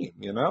a game,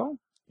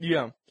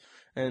 Yeah.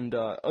 And,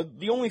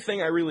 the only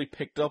thing I really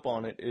picked up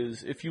on it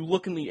is, if you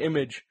look in the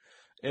image,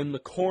 in the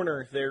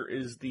corner, there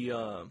is the,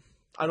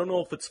 I don't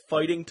know if it's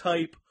fighting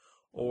type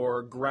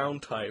or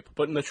ground type,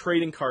 but in the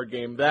trading card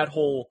game, that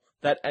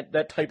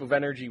type of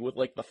energy with,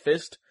 like, the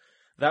fist,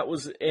 that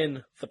was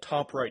in the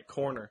top right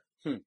corner.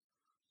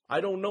 I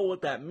don't know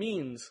what that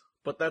means,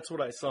 but that's what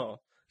I saw.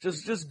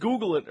 Just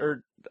Google it,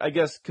 or I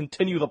guess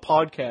continue the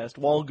podcast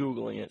while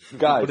Googling it.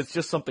 Guys, but it's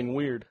just something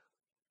weird.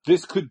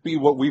 This could be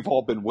what we've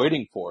all been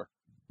waiting for.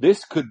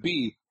 This could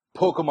be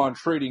Pokemon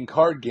trading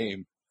card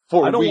game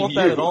for Wii U. I don't want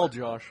that at all,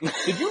 Josh.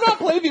 Did you not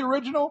play the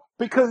original?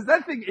 Because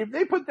that thing, if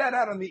they put that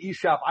out on the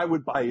eShop, I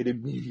would buy it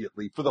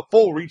immediately for the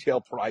full retail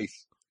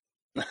price.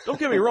 Don't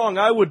get me wrong,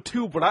 I would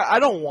too, but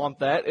I don't want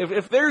that.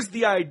 If there's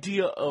the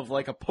idea of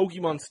like a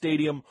Pokemon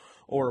Stadium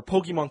or a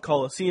Pokemon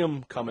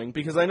Coliseum coming,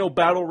 because I know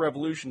Battle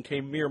Revolution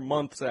came mere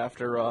months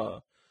after,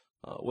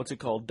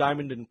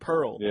 Diamond and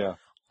Pearl. Yeah.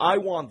 I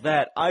want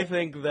that. I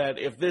think that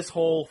if this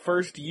whole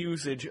first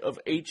usage of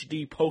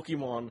HD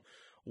Pokemon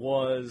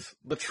was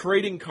the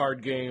trading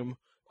card game,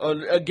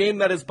 a game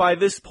that is by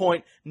this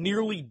point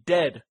nearly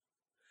dead.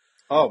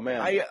 Oh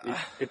man!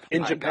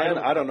 In Japan,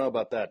 I don't know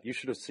about that. You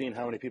should have seen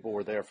how many people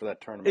were there for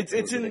that tournament.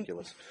 It was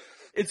ridiculous.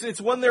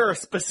 It's when there are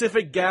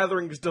specific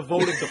gatherings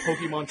devoted to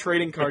Pokemon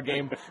trading card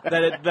game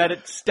that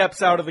it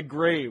steps out of the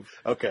grave.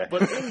 Okay.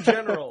 But in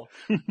general,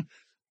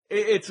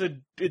 it's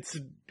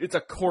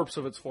a corpse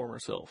of its former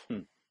self.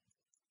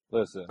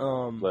 Listen.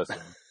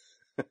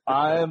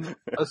 I'm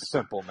a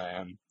simple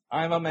man.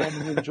 I'm a man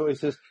who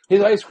enjoys his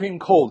ice cream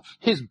cold,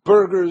 his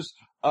burgers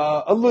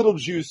a little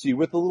juicy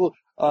with a little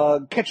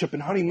ketchup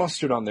and honey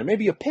mustard on there,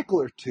 maybe a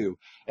pickle or two.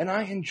 And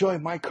I enjoy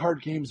my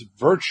card games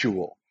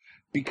virtual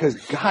because,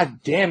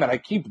 god damn it, I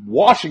keep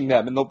washing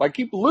them and I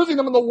keep losing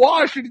them in the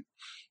wash.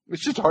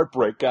 It's just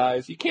heartbreak,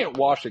 guys. You can't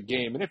wash a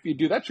game, and if you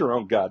do, that's your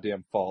own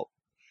goddamn fault.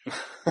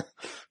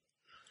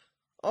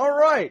 All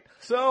right,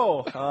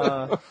 so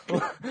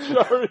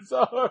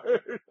Charizard.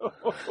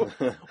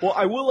 Well,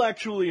 I will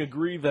actually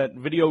agree that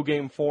video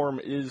game form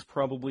is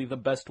probably the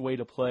best way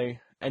to play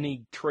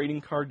any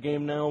trading card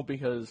game now,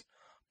 because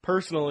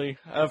personally,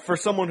 for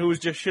someone who was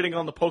just shitting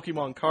on the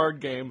Pokemon card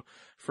game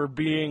for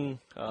being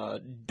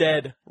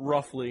dead,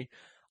 roughly,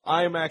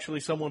 I am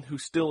actually someone who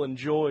still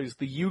enjoys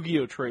the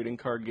Yu-Gi-Oh! Trading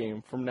card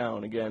game from now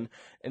and again,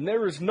 and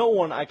there is no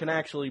one I can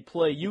actually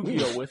play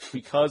Yu-Gi-Oh! With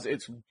because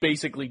it's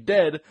basically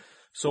dead,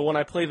 so when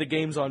I play the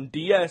games on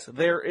DS,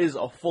 there is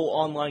a full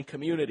online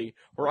community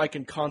where I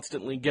can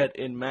constantly get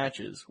in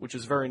matches, which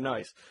is very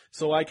nice.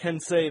 So I can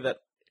say that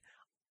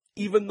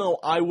even though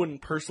I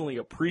wouldn't personally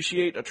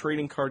appreciate a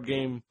trading card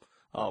game,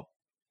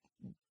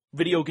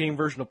 video game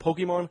version of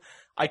Pokemon,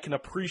 I can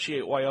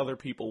appreciate why other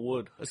people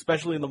would,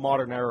 especially in the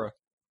modern era.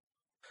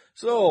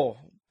 So,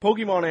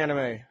 Pokemon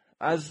anime,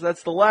 as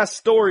that's the last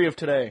story of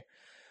today.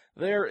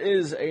 There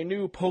is a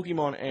new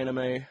Pokemon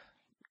anime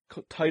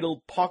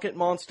titled Pocket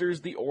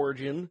Monsters: The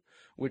Origin,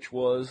 which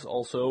was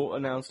also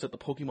announced at the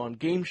Pokemon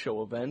Game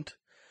Show event.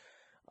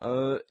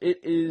 It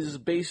is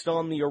based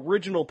on the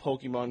original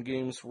Pokemon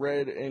games,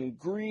 Red and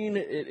Green.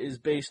 It is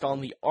based on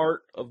the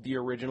art of the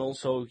original,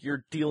 so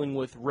you're dealing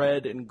with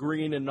Red and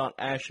Green and not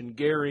Ash and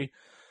Gary.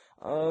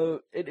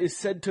 It is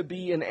said to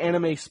be an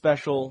anime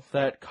special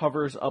that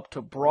covers up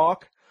to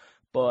Brock,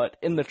 but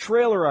in the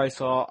trailer I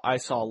saw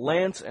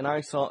Lance and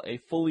I saw a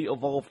fully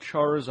evolved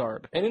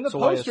Charizard. And in the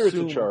poster it's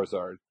a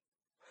Charizard.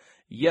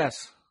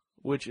 Yes,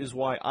 which is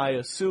why I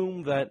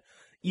assume that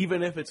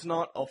even if it's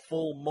not a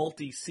full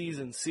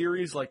multi-season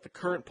series like the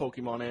current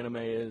Pokemon anime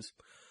is,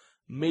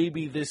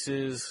 maybe this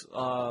is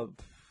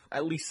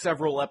at least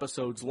several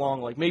episodes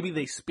long. Like, maybe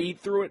they speed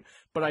through it,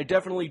 but I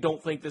definitely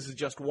don't think this is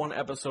just one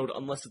episode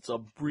unless it's a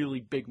really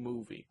big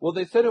movie. Well,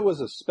 they said it was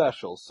a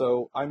special,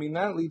 so, I mean,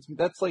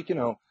 that's like,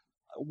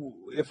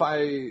 if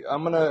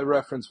I'm gonna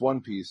reference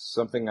One Piece,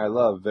 something I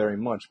love very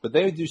much, but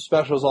they do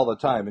specials all the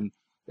time,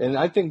 and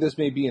I think this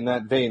may be in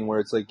that vein where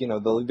it's like,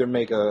 they'll either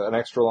make an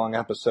extra long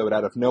episode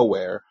out of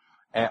nowhere,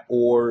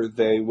 or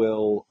they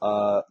will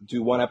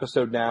do one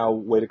episode now,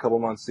 wait a couple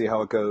months, see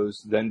how it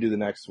goes, then do the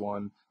next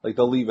one. Like,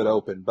 they'll leave it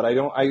open. But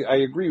I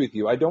agree with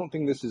you. I don't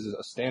think this is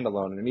a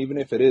standalone, and even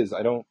if it is,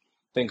 I don't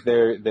think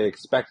they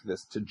expect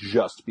this to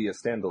just be a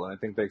standalone. I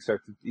think they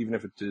expect, even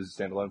if it is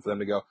a standalone, for them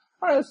to go, all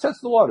right, let's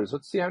test the waters.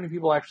 Let's see how many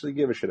people actually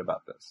give a shit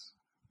about this.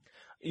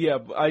 Yeah,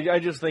 I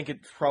just think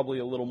it's probably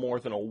a little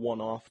more than a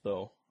one-off,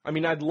 though. I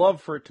mean, I'd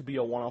love for it to be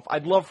a one-off.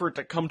 I'd love for it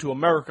to come to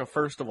America,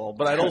 first of all,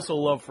 but I'd also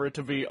love for it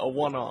to be a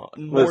one-off,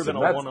 than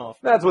a one-off.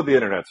 That's what the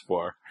internet's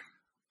for.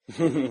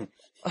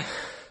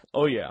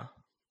 Oh, yeah.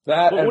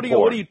 What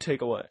do you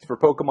take away? It's for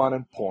Pokemon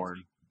and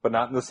porn, but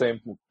not in the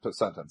same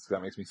sentence.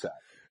 That makes me sad.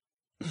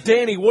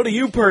 Danny, what do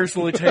you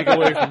personally take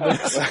away from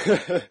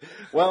this?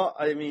 Well,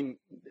 I mean,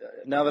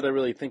 now that I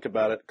really think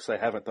about it, because I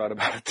haven't thought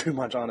about it too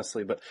much,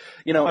 honestly, but,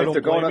 if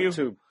they're going up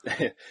to,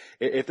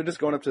 if they're just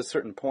going up to a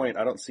certain point,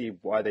 I don't see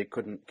why they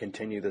couldn't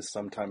continue this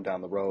sometime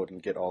down the road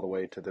and get all the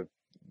way to the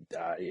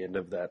end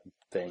of that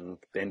thing,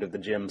 the end of the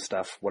gym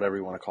stuff, whatever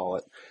you want to call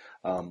it.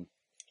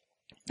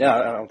 Yeah,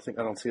 I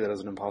don't see that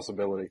as an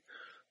impossibility.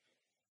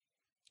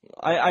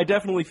 I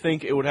definitely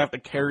think it would have to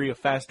carry a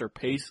faster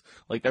pace.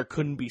 Like, there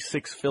couldn't be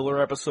 6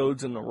 filler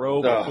episodes in a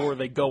row before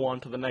they go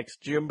on to the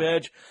next gym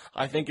badge.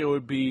 I think it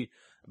would be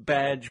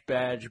badge,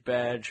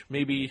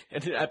 maybe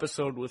an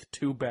episode with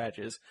 2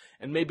 badges.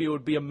 And maybe it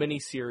would be a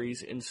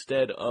mini-series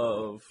instead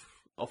of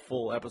a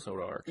full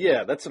episode arc.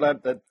 Yeah, that's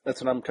what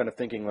I'm kind of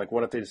thinking. Like,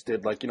 what if they just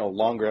did, like,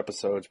 longer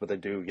episodes, but they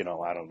do,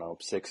 I don't know,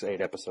 6, 8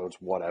 episodes,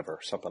 whatever,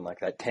 something like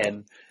that,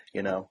 10,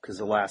 because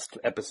the last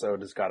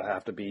episode has got to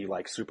have to be,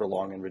 like, super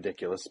long and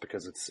ridiculous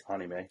because it's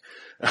anime.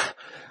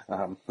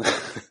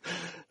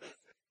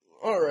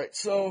 Alright,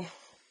 so,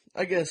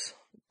 I guess,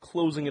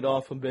 closing it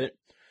off a bit,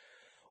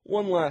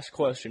 one last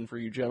question for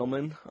you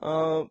gentlemen.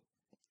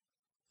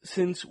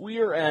 Since we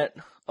are at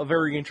a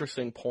very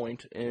interesting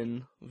point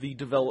in the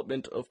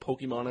development of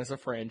Pokemon as a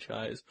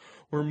franchise,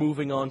 we're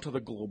moving on to the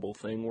global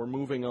thing. We're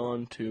moving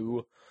on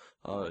to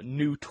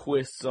new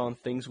twists on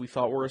things we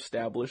thought were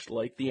established,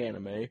 like the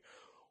anime.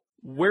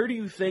 Where do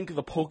you think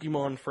the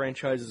Pokemon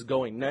franchise is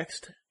going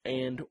next,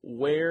 and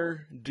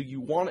where do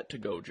you want it to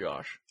go,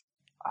 Josh?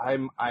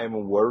 I'm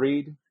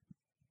worried.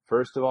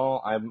 First of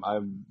all,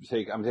 I'm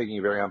taking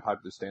a very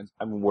unpopular stance.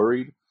 I'm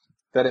worried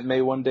that it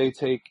may one day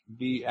take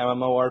the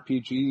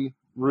MMORPG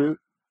route.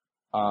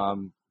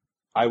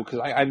 Because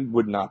I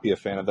would not be a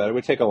fan of that. It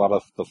would take a lot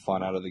of the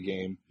fun out of the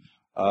game.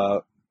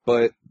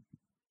 But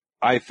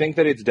I think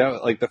that it's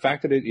like the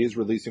fact that it is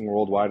releasing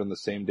worldwide on the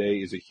same day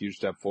is a huge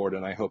step forward,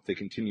 and I hope they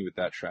continue with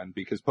that trend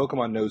because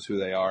Pokemon knows who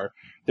they are.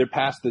 They're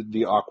past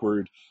the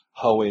awkward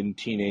Hoenn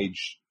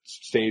teenage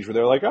stage where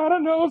they're like, I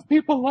don't know if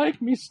people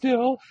like me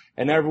still,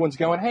 and everyone's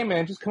going, hey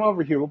man, just come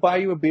over here, we'll buy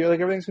you a beer, like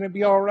everything's gonna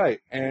be alright.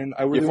 And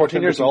I really You're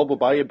 14 years old, we'll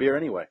buy you a beer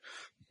anyway.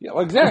 Yeah,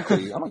 well,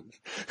 exactly.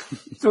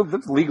 So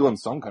that's legal in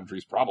some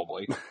countries,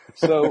 probably.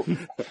 So,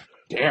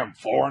 damn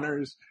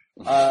foreigners.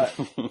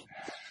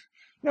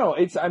 No,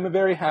 I'm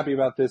very happy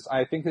about this.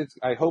 I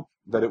hope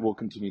that it will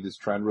continue this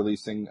trend,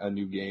 releasing a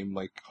new game,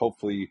 like,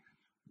 hopefully,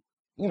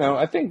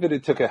 I think that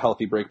it took a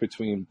healthy break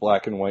between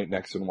Black and White and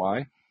X and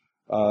Y.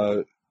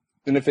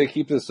 And if they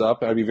keep this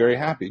up, I'd be very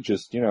happy.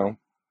 Just,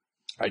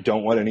 I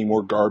don't want any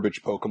more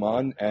garbage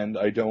Pokemon, and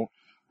I don't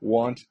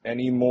want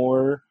any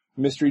more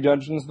mystery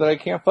dungeons that I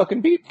can't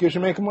fucking beat because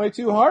you make them way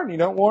too hard and you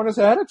don't warn us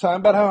ahead of time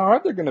about how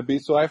hard they're going to be.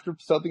 So I have to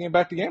sell the game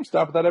back to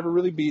GameStop without ever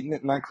really beating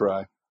it, and I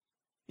cry.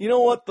 You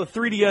know what? The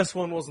 3DS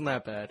one wasn't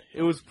that bad.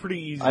 It was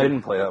pretty easy. I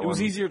didn't play that one. It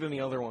was easier than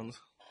the other ones.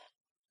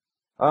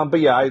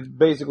 But yeah, I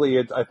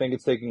think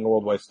it's taking a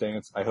worldwide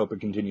stance. I hope it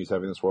continues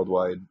having this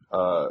worldwide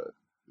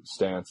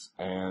stance,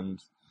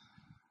 and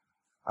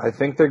I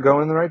think they're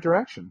going in the right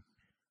direction.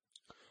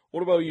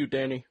 What about you,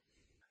 Danny?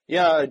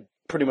 Yeah, I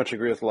pretty much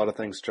agree with a lot of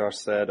things Josh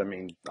said. I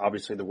mean,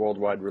 obviously the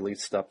worldwide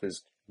release stuff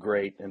is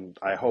great, and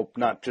I hope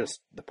not just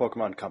the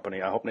Pokemon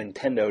Company, I hope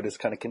Nintendo just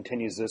kind of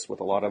continues this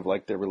with a lot of,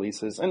 like, their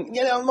releases. And,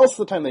 you know, most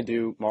of the time they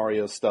do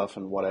Mario stuff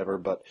and whatever,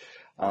 but,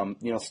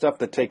 you know, stuff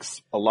that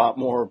takes a lot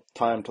more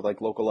time to, like,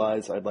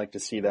 localize, I'd like to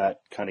see that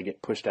kind of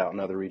get pushed out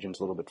in other regions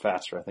a little bit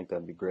faster. I think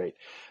that'd be great.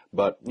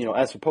 But, you know,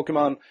 as for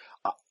Pokemon,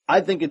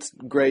 I think it's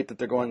great that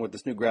they're going with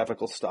this new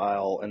graphical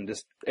style, and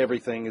just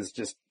everything is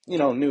just, you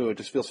know, new. It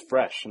just feels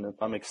fresh, and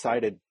I'm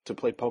excited to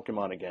play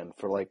Pokemon again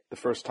for, like, the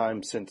first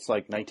time since,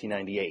 like,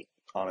 1998.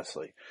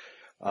 Honestly.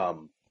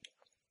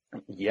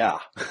 Yeah.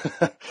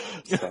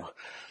 So.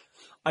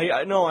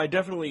 I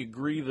definitely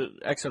agree that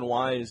X and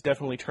Y is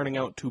definitely turning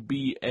out to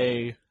be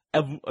a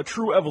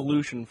true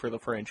evolution for the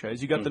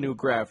franchise. You got the new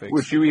graphics.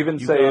 Would you even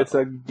say it's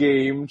a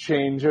game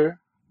changer?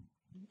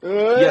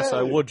 Yes,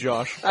 I would,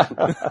 Josh.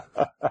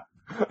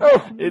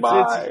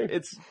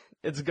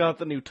 It's got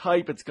the new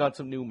type, it's got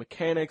some new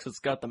mechanics, it's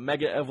got the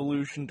Mega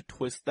Evolution to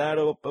twist that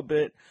up a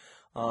bit.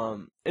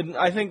 And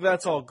I think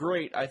that's all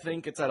great. I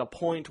think it's at a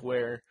point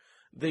where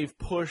they've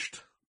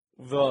pushed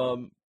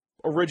the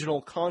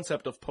original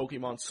concept of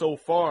Pokemon so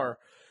far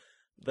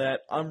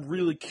that I'm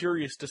really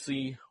curious to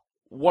see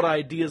what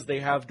ideas they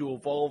have to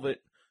evolve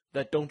it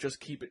that don't just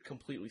keep it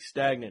completely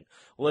stagnant.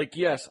 Like,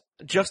 yes,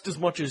 just as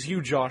much as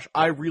you, Josh,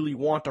 I really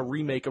want a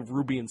remake of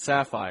Ruby and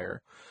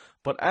Sapphire.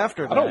 But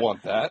after that... I don't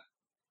want that.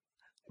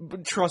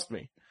 But trust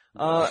me.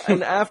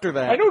 And after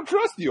that... I don't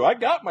trust you. I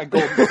got my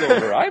gold and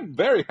silver. I'm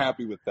very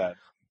happy with that.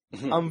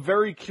 I'm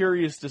very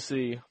curious to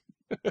see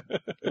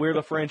where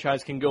the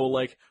franchise can go.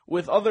 Like,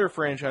 with other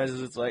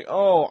franchises, it's like,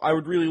 oh, I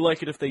would really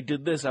like it if they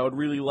did this. I would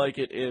really like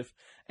it if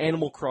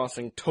Animal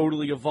Crossing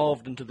totally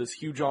evolved into this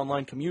huge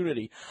online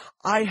community.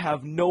 I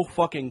have no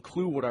fucking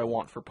clue what I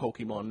want for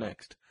Pokemon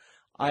next.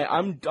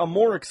 I'm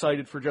more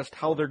excited for just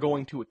how they're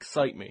going to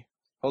excite me.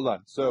 Hold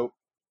on. So,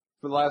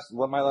 for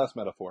my last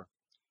metaphor.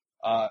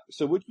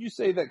 So would you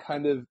say that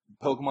kind of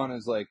Pokemon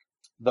is like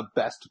the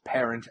best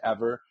parent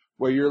ever?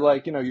 Where you're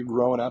like, you know, you're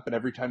growing up and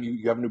every time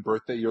you have a new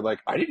birthday, you're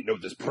like, I didn't know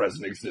this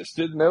present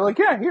existed. And they're like,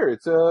 yeah, here,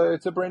 it's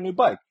a brand new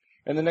bike.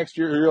 And the next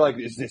year you're like,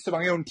 is this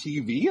my own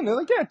TV? And they're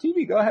like, yeah,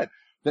 TV, go ahead.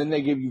 Then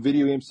they give you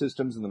video game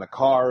systems and then a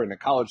car and a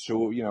college,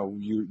 so, you know,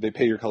 they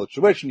pay your college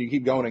tuition, you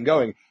keep going and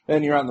going.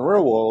 Then you're out in the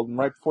real world, and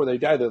right before they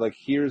die, they're like,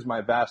 here's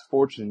my vast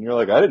fortune. And you're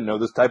like, I didn't know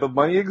this type of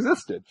money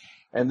existed.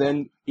 And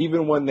then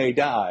even when they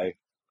die,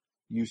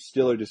 you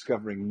still are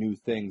discovering new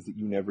things that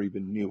you never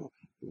even knew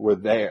were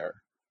there.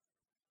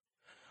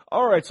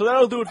 Alright, so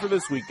that'll do it for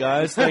this week,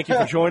 guys. Thank you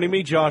for joining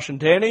me, Josh and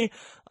Danny.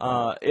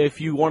 If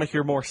you want to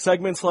hear more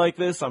segments like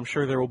this, I'm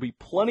sure there will be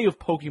plenty of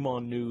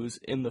Pokemon news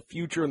in the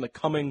future, in the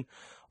coming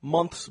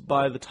months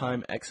by the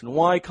time X and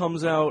Y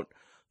comes out.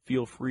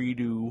 Feel free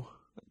to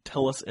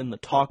tell us in the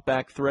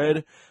talkback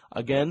thread.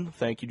 Again,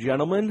 thank you,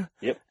 gentlemen.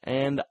 Yep.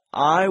 And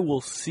I will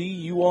see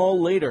you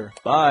all later.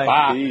 Bye.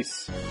 Bye.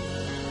 Peace.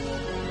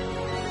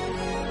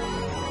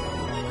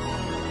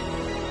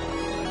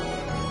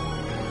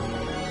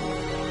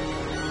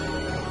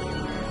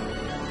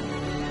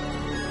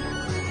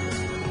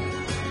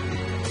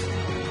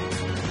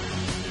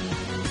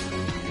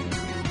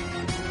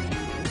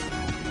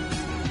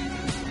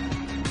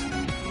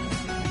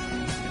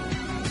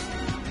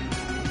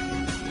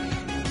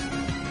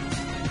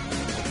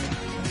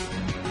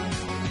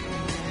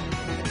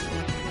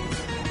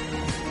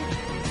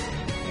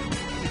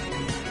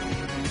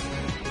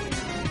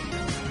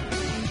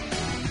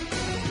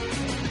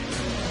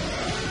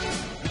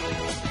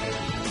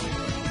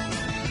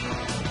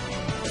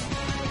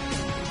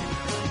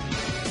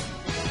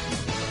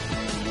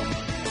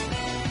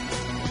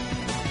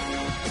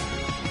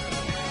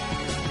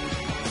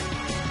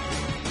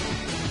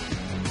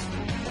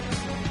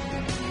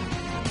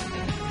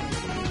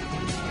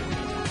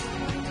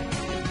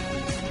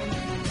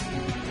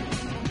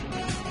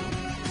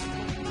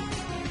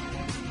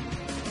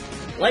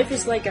 Life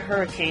is like a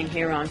hurricane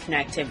here on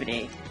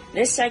Connectivity.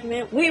 This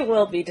segment, we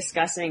will be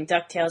discussing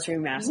DuckTales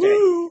Remastered.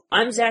 Woo!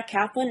 I'm Zack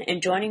Kaplan,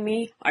 and joining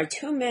me are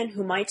two men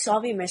who might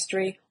solve a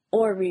mystery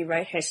or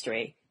rewrite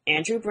history.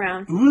 Andrew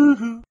Brown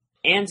Woo-hoo.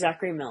 and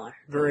Zachary Miller.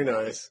 Very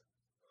nice.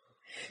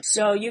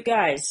 So you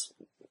guys.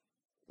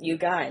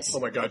 Oh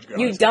my God, you guys.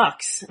 You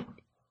ducks.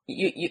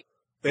 You.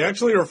 They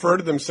actually refer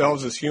to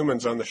themselves as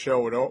humans on the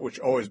show, which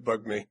always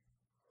bugged me.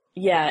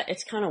 Yeah,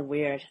 it's kind of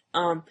weird.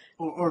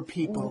 Or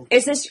people.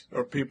 Is this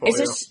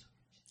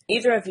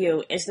Either of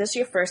you, is this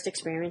your first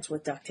experience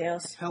with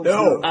DuckTales? Hell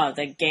No. Oh,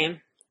 the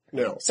game?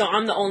 No. So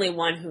I'm the only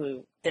one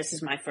who this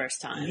is my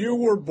first time. You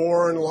were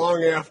born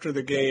long after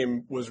the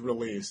game was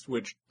released,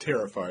 which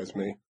terrifies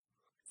me.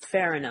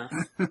 Fair enough.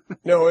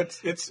 No,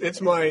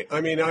 it's my.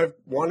 I mean, I've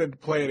wanted to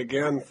play it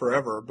again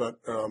forever, but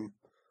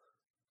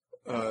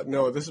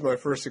no, this is my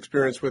first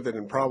experience with it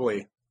in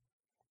probably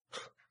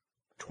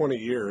 20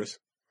 years.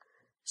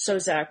 So,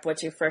 Zach,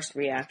 what's your first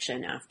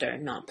reaction after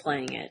not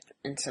playing it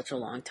in such a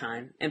long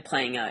time and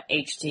playing a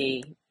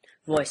HD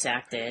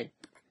voice-acted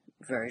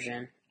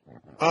version?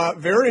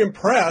 Very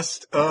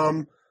impressed.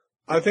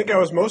 I think I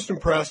was most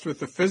impressed with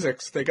the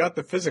physics. They got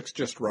the physics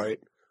just right,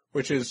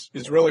 which is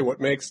really what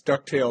makes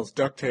DuckTales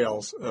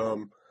DuckTales.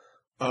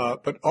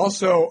 But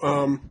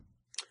also,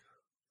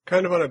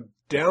 kind of on a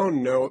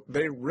down note,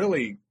 they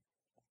really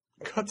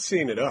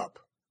cutscene it up.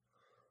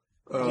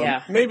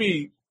 Yeah.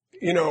 Maybe,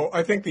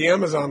 I think the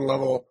Amazon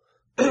level,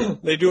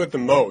 they do it the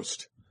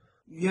most.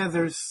 Yeah,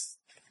 there's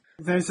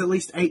at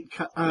least 8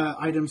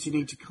 items you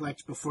need to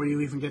collect before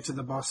you even get to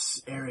the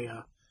boss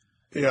area.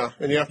 Yeah,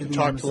 and you have to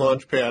talk to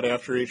Launchpad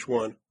after each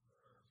one.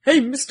 Hey,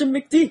 Mr.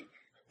 McD!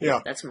 Yeah.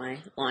 That's my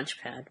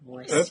Launchpad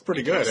voice. That's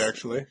pretty good,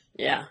 actually.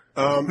 Yeah.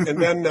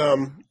 And then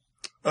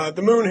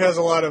the Moon has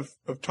a lot of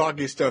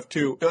talky stuff,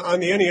 too. On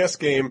the NES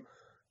game,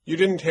 you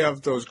didn't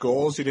have those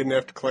goals. You didn't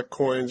have to collect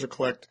coins or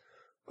collect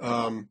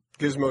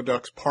Gizmo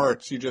Duck's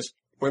parts. You just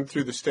went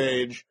through the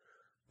stage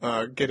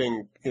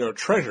getting,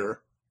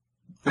 treasure.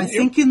 I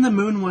think in the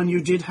Moon one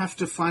you did have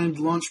to find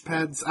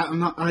Launchpad's,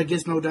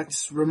 Gizmo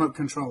Duck's remote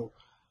control.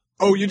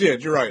 Oh, you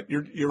did. You're right.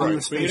 You're right.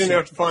 But you didn't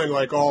have to find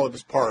all of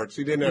his parts.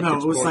 You didn't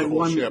have to explore the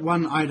whole ship.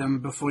 one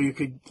item before you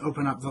could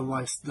open up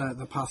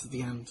the path at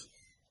the end.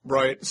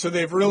 Right. So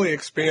they've really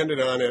expanded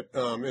on it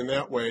in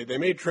that way. They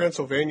made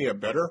Transylvania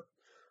better.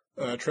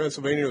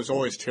 Transylvania was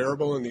always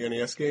terrible in the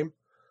NES game.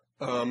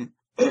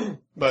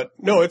 But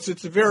no, it's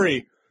a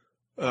very,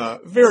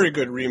 very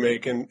good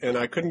remake, and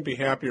I couldn't be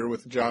happier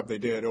with the job they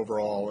did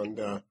overall.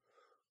 And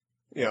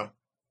yeah.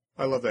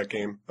 I love that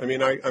game. I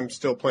mean, I'm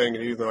still playing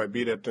it even though I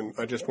beat it, and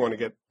I just want to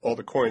get all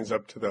the coins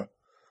up to the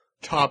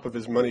top of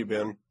his money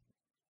bin.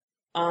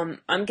 I'm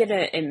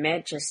gonna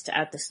admit, just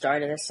at the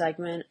start of this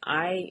segment,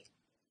 I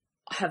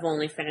have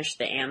only finished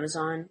the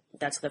Amazon.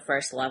 That's the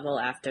first level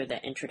after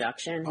the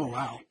introduction. Oh,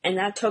 wow. And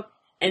that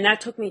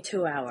took me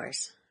 2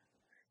 hours.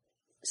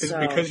 Is it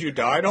because you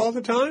died all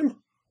the time?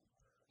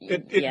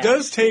 It yeah.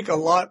 does take a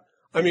lot.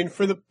 I mean,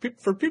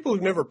 for people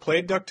who've never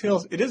played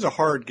DuckTales, it is a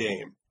hard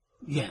game.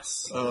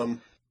 Yes.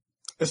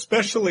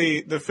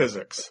 Especially the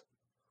physics.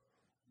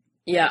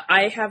 Yeah,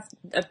 I have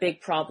a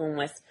big problem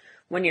with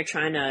when you're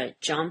trying to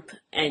jump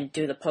and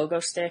do the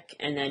pogo stick,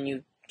 and then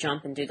you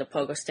jump and do the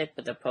pogo stick,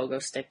 but the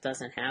pogo stick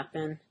doesn't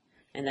happen,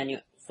 and then you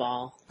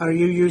fall. Are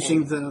you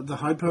using the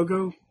hard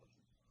pogo?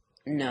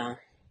 No.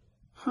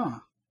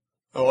 Huh.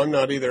 Oh, I'm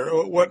not either.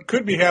 What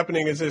could be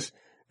happening is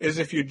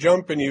if you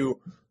jump and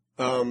you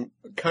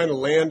kind of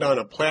land on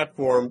a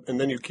platform and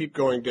then you keep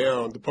going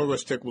down, the pogo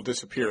stick will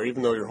disappear,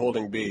 even though you're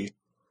holding B.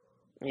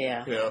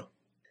 Yeah. Yeah.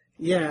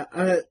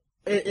 Yeah,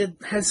 it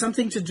has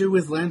something to do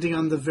with landing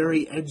on the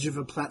very edge of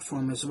a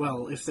platform as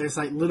well. If there's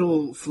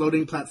little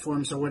floating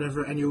platforms or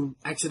whatever and you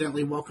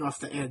accidentally walk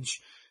off the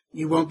edge,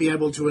 you won't be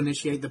able to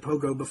initiate the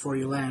pogo before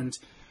you land.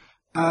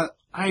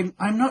 I'm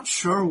not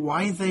sure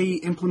why they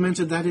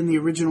implemented that in the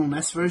original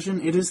NES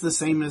version. It is the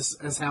same as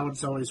how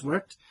it's always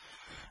worked.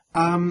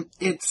 I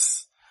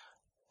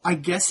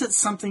guess it's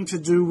something to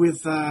do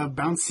with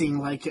bouncing,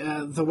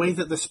 the way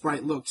that the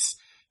sprite looks.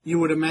 You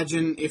would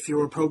imagine if you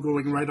were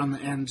pogoing right on the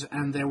end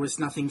and there was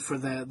nothing for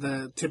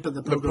the tip of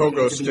the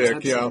pogo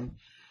stick, yeah.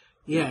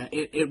 Yeah,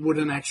 it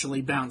wouldn't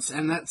actually bounce.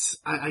 And that's,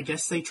 I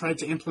guess they tried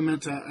to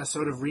implement a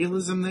sort of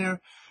realism there.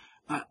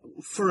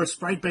 For a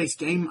sprite-based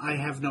game, I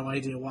have no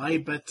idea why,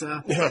 but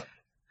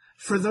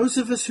for those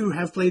of us who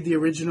have played the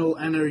original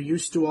and are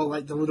used to all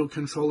the little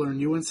controller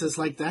nuances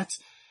like that,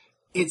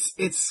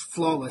 it's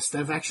flawless.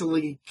 They've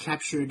actually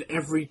captured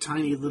every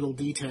tiny little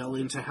detail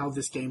into how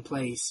this game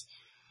plays.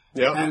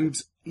 Yeah. And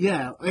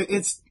yeah,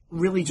 it's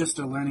really just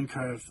a learning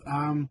curve.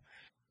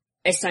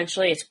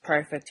 Essentially, it's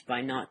perfect by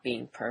not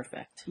being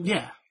perfect.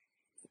 Yeah.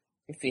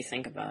 If you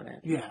think about it.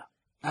 Yeah,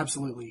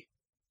 absolutely.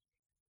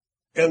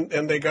 And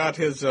they got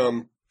his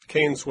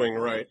cane swing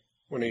right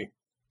when he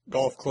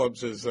golf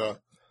clubs his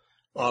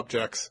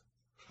objects.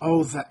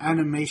 Oh, the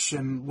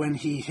animation when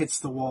he hits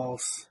the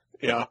walls.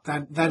 Yeah.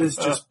 That is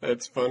just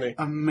it's funny.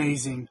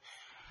 Amazing.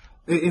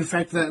 In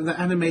fact, the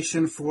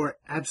animation for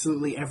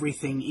absolutely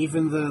everything,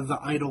 even the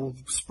idle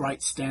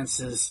sprite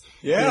stances,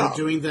 yeah,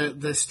 doing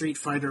the Street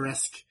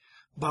Fighter-esque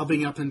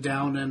bobbing up and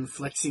down and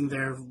flexing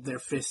their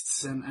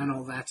fists and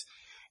all that.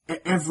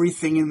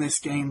 Everything in this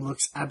game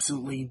looks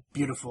absolutely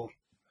beautiful.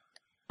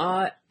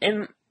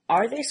 And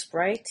are they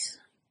sprites?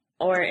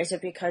 Or is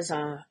it because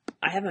I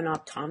have an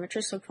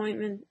optometrist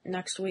appointment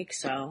next week,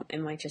 so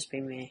it might just be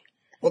me.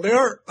 Well, they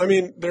are. I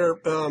mean, they're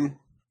not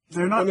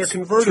when they're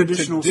converted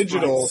to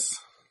digital.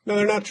 Sprites. No,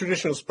 they're not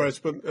traditional sprites,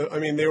 but I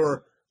mean, they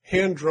were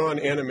hand-drawn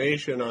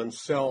animation on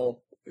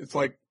cell. It's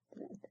like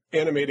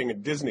animating a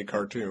Disney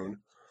cartoon.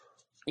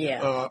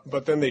 Yeah.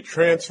 But then they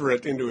transfer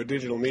it into a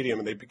digital medium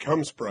and they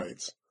become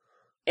sprites.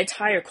 it's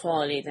higher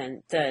quality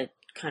than the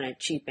kind of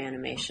cheap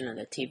animation of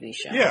the TV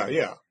show.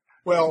 Yeah.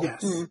 Well,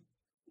 Yes.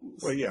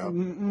 well, yeah.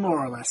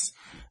 More or less.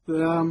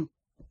 It's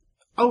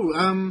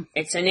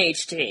an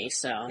HD,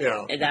 so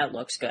Yeah. that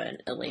looks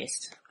good, at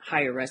least.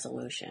 Higher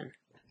resolution.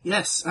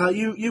 Yes.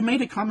 You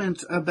made a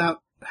comment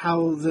about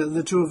how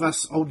the two of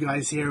us old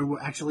guys here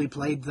actually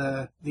played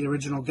the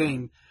original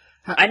game.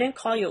 I didn't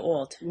call you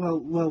old.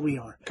 Well, we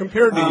are.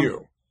 Compared to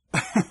you.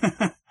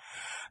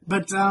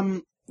 But,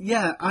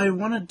 yeah, I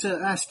wanted to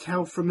ask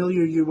how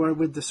familiar you were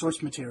with the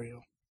source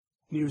material.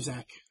 You,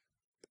 Zack.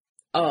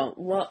 Oh,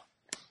 well,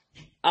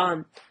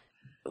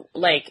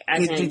 like,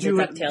 as in the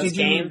DuckTales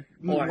game?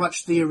 Did you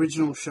watch the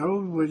original show?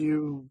 Were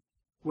you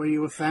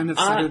a fan of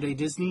Saturday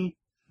Disney?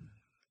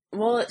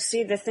 Well,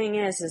 see, the thing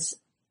is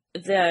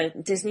the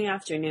Disney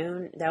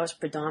Afternoon, that was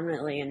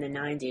predominantly in the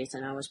 90s,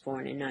 and I was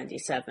born in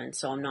 97,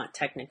 so I'm not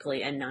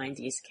technically a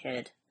 90s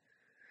kid.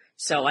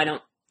 So I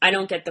don't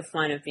get the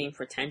fun of being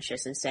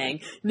pretentious and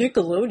saying,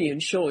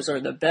 Nickelodeon shows are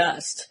the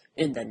best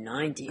in the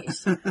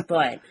 90s.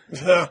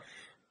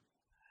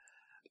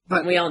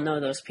 But we all know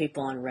those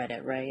people on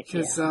Reddit, right?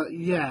 Because,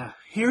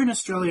 here in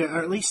Australia,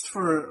 or at least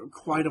for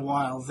quite a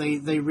while, they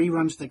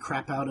rerunned the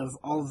crap out of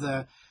all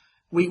the...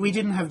 We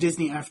didn't have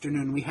Disney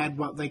Afternoon. We had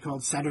what they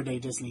called Saturday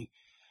Disney,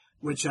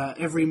 which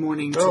every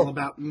morning till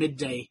about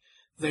midday,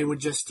 they would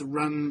just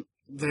run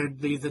the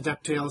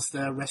DuckTales,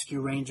 the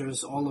Rescue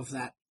Rangers, all of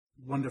that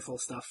wonderful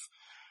stuff.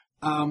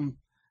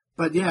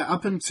 But yeah,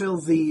 up until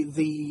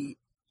the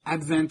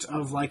advent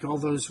of like all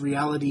those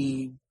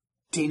reality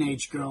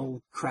teenage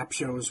girl crap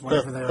shows,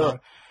 whatever they are,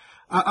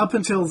 up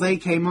until they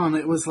came on,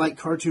 it was like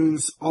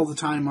cartoons all the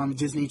time on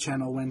Disney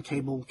Channel when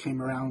cable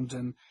came around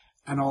and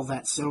all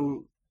that.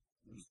 So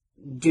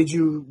did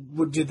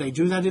they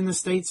do that in the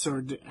States,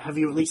 or have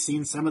you at least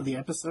seen some of the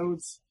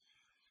episodes?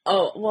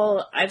 Oh,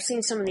 well, I've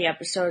seen some of the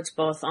episodes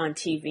both on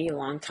TV a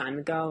long time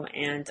ago,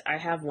 and I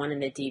have one of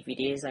the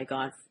DVDs I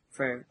got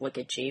for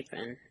wicked cheap,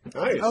 and...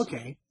 Nice.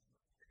 Okay.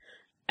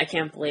 I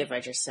can't believe I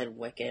just said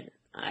wicked.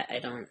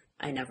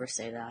 I never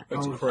say that.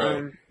 That's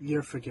correct.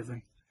 You're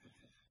forgiving.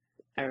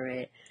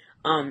 Alright.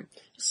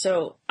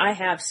 So I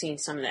have seen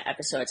some of the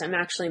episodes. I'm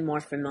actually more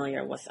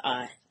familiar with,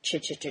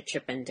 Chip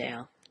and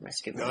Dale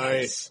Rescue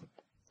Rangers.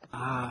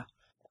 Nice.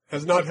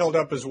 Has not held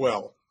up as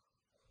well.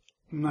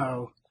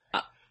 No.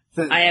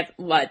 I have,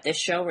 what, the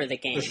show or the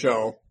game? The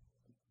show.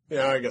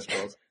 Yeah, I guess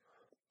both.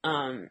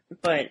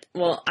 But,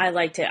 well, I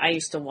liked it. I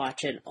used to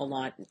watch it a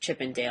lot, Chip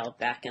and Dale,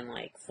 back in,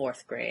 like,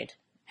 4th grade.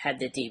 Had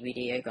the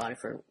DVD, I got it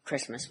for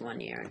Christmas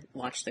one year, and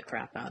watched the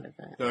crap out of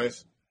it.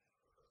 Nice.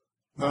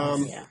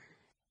 Yeah.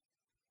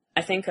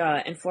 I think,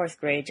 in 4th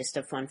grade, just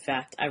a fun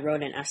fact, I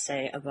wrote an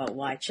essay about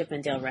why Chip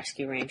and Dale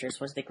Rescue Rangers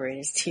was the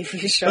greatest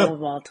TV show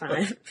of all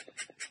time.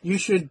 You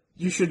should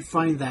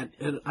find that.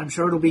 I'm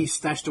sure it'll be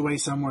stashed away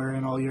somewhere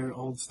in all your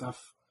old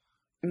stuff.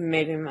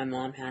 Maybe my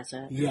mom has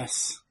it.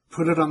 Yes.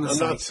 Put it on the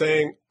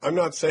site. I'm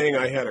not saying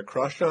I had a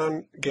crush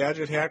on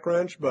Gadget Hack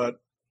Wrench, but...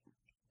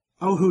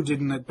 Oh, who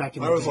didn't it back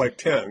in the day? I was like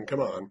 10, come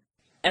on.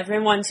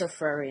 Everyone's a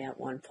furry at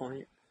one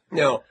point.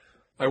 Now,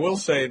 I will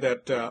say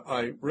that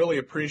I really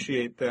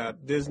appreciate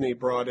that Disney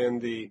brought in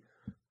the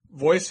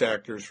voice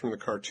actors from the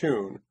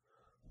cartoon.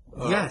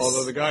 Yes.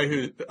 Although the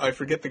guy I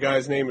forget the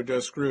guy's name who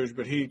does Scrooge,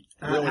 but he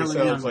really Alan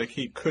sounds Young. like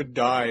he could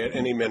die at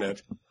any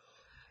minute.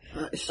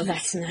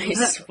 That's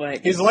nice,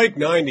 but... He's like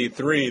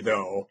 93,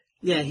 though.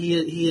 Yeah,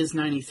 he is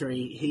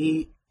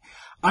 93.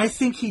 I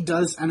think he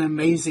does an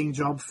amazing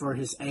job for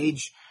his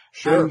age.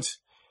 Sure. And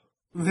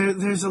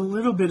there's a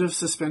little bit of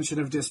suspension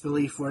of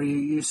disbelief where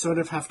you sort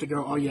of have to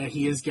go, oh yeah,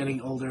 he is getting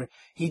older.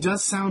 He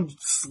does sound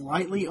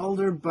slightly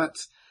older, but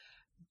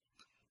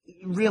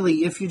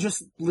really, if you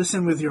just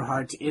listen with your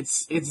heart,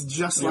 it's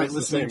just like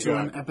listening to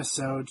an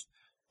episode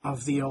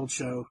of the old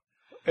show.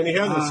 And he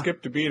hasn't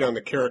skipped a beat on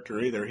the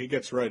character either. He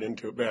gets right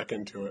back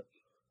into it.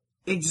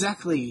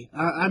 Exactly.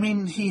 I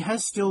mean, he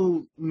has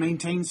still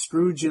maintained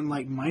Scrooge in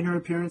like minor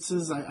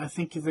appearances. I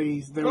think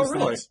there was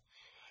really? that.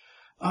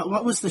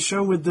 What was the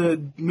show with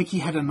the Mickey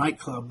had a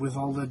nightclub with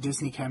all the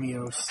Disney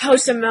cameos?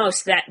 House of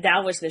Mouse.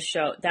 That was the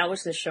show. That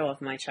was the show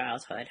of my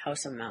childhood.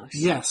 House of Mouse.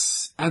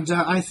 Yes, and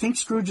I think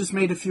Scrooge has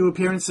made a few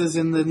appearances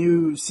in the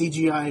new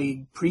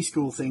CGI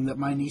preschool thing that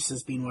my niece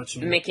has been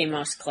watching. Mickey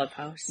Mouse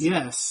Clubhouse.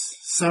 Yes.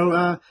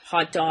 So.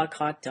 Hot dog.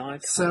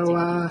 So.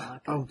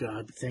 Oh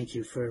God, thank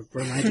you for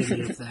reminding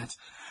me of that.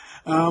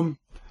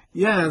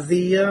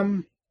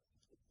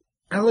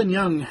 Alan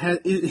Young,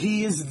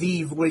 he is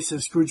the voice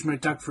of Scrooge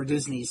McDuck for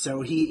Disney,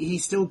 so he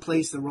still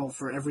plays the role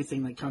for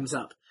everything that comes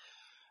up.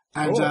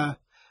 And cool.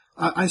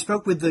 I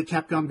spoke with the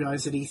Capcom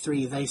guys at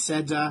E3. They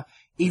said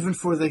even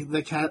for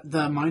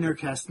the minor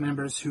cast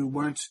members who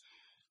weren't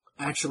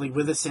actually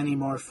with us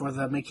anymore for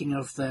the making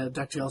of the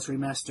DuckTales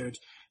Remastered,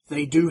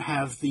 they do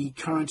have the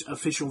current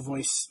official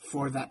voice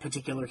for that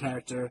particular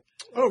character.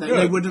 Oh,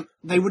 good.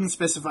 They wouldn't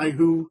specify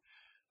who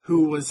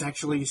was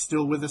actually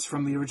still with us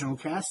from the original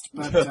cast,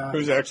 but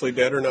who's actually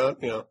dead or not?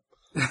 Yeah.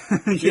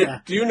 Yeah.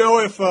 Do you know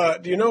if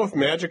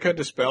Magica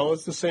Dispel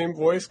is the same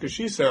voice? Because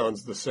she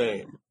sounds the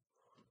same.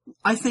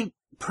 I think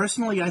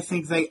personally, I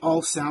think they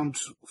all sound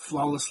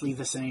flawlessly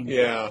the same.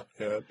 Yeah,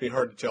 it'd be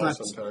hard to tell But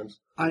sometimes.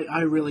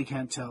 I really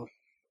can't tell.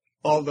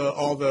 All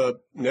the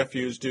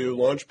nephews do.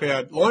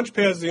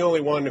 Launchpad's the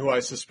only one who I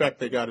suspect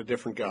they got a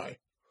different guy.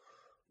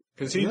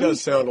 Because he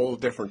does sound a little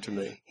different to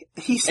me.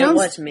 He sounds, it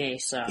was me,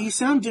 so. He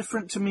sound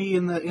different to me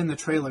in the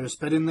trailers,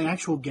 but in the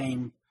actual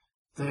game,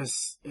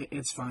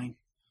 it's fine.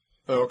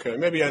 Okay,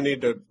 maybe I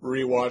need to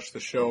rewatch the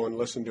show and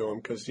listen to him,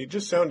 because he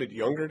just sounded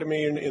younger to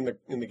me in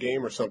the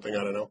game or something,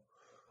 I don't know.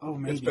 Oh,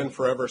 maybe. It's been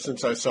forever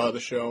since I saw the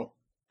show.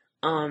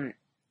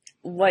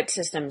 What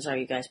systems are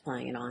you guys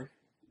playing it on?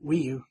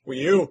 Wii U. Wii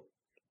U.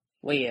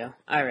 Wii U.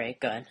 Alright,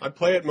 good. I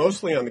play it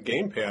mostly on the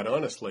gamepad,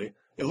 honestly.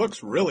 It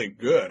looks really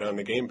good on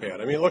the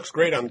gamepad. I mean, it looks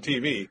great on the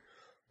TV,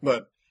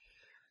 but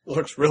it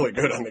looks really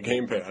good on the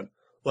gamepad.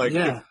 Like,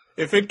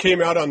 if it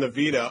came out on the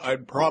Vita,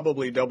 I'd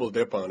probably double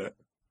dip on it.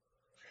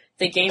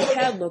 The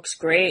gamepad looks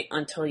great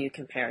until you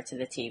compare it to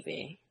the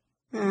TV.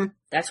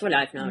 That's what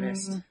I've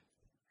noticed.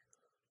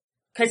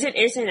 Because it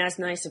isn't as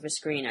nice of a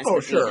screen as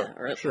the Vita,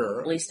 or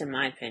at least in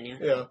my opinion.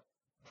 Yeah.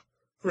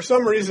 For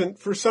some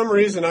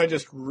reason, I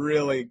just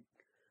really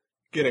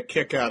get a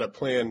kick out of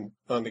playing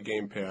on the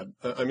gamepad.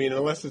 I mean,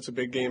 unless it's a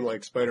big game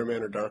like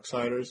Spider-Man or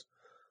Darksiders.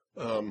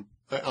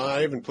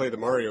 I even play the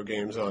Mario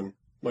games on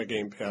my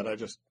gamepad.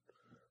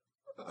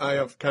 I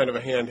have kind of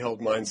a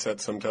handheld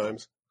mindset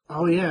sometimes.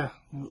 Oh, yeah.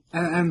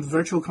 And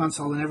Virtual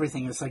Console and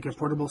everything. It's like a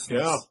portable SNES.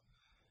 Yeah.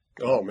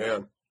 Oh,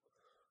 man.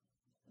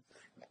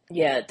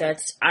 Yeah,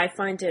 I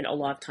find it a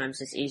lot of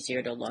times it's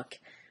easier to look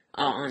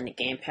on the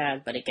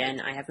gamepad, but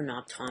again, I have an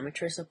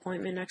optometrist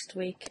appointment next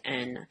week,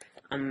 and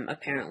I'm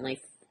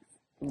apparently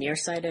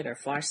nearsighted or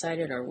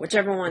farsighted, or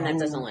whichever one that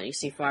doesn't let you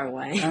see far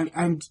away.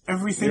 And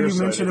everything you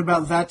mentioned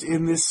about that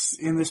in this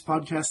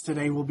podcast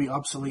today will be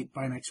obsolete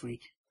by next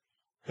week.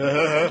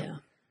 Yeah.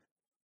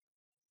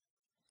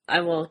 I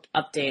will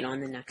update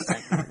on the next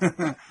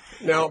segment.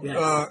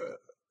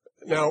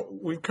 Now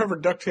we've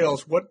covered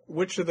DuckTales.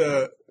 Which of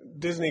the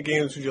Disney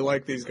games would you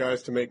like these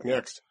guys to make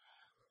next?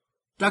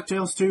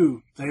 DuckTales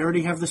 2. They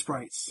already have the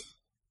sprites.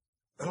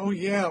 Oh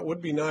yeah, it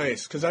would be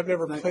nice, because I've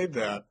never played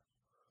that.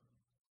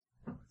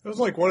 It was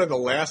like one of the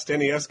last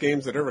NES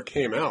games that ever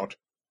came out.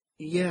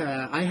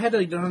 Yeah, I had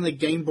it on the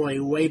Game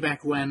Boy way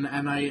back when,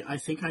 and I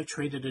think I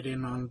traded it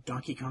in on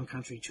Donkey Kong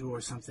Country 2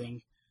 or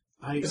something.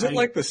 Is it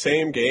like the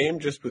same game,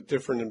 just with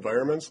different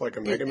environments, like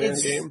a Mega Man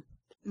game?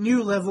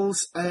 New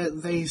levels, a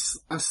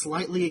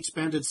slightly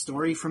expanded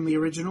story from the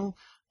original.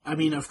 I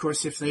mean, of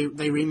course, if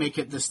they remake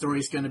it, the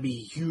story's going to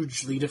be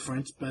hugely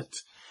different,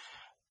 but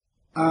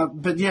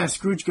yeah,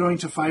 Scrooge going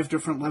to 5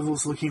 different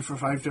levels looking for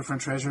 5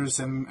 different treasures,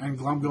 and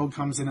Glomgold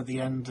comes in at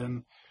the end,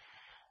 and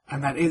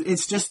that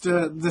it's just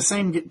the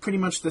same, pretty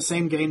much the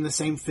same game, the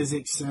same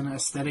physics and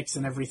aesthetics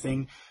and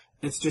everything.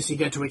 It's just you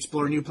get to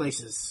explore new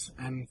places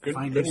and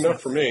find new stuff. Good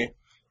enough for me.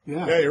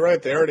 Yeah, you're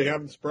right. They already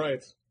have the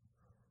sprites.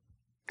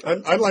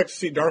 I'd like to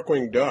see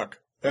Darkwing Duck.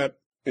 That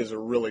is a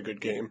really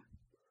good game.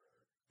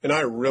 And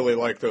I really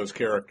like those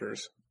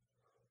characters.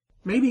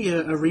 Maybe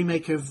a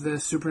remake of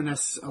the Super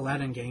NES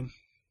Aladdin game.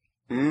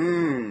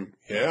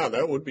 Yeah,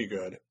 that would be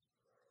good.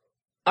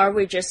 Are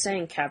we just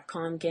saying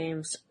Capcom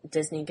games,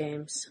 Disney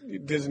games?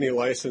 Disney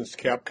licensed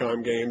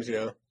Capcom games,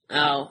 yeah.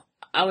 Oh,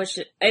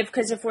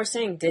 because if we're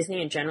saying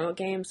Disney in general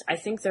games, I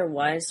think there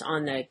was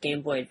on the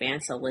Game Boy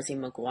Advance a Lizzie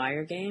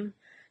McGuire game.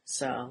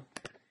 So,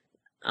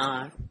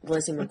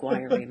 Lizzie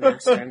McGuire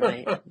Remastered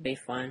might be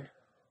fun.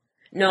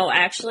 No,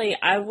 actually,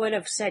 I would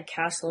have said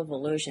Castle of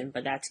Illusion,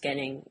 but that is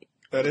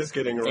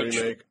getting a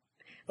remake.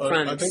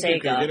 From I think Sega.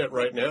 You can get it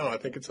right now. I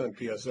think it's on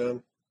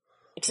PSN.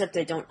 Except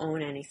they don't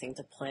own anything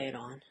to play it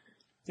on.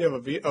 You have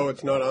a Vita? Oh,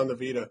 it's not on the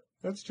Vita.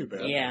 That's too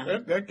bad. Yeah.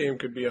 That game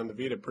could be on the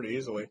Vita pretty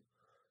easily.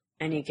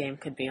 Any game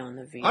could be on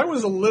the Vita. I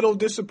was a little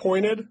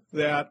disappointed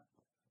that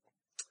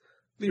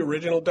the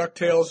original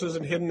DuckTales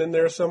isn't hidden in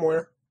there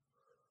somewhere.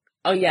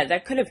 Oh yeah,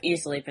 that could have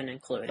easily been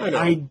included.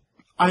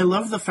 I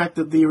love the fact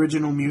that the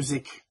original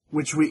music,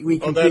 which we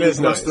completely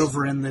glossed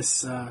over in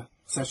this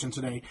session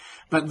today,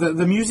 but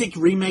the music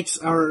remakes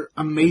are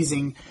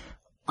amazing.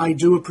 I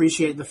do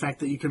appreciate the fact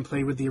that you can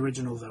play with the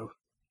original, though.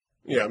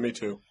 Yeah, me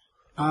too.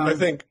 I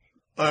think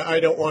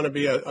I don't want to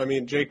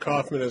be Jake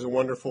Kaufman is a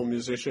wonderful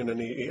musician,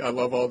 and I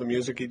love all the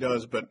music he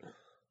does, but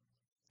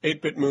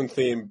 8-Bit Moon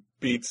Theme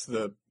beats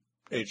the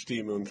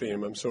HD Moon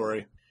Theme. I'm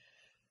sorry.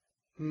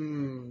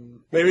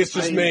 Maybe it's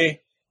just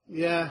me.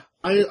 Yeah,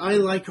 I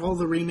like all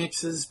the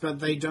remixes, but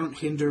they don't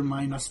hinder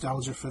my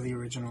nostalgia for the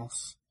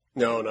originals.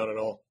 No, not at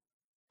all.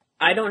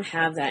 I don't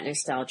have that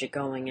nostalgia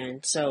going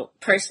in, so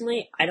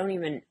personally, I don't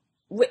even...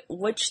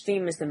 Which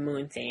theme is the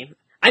Moon theme?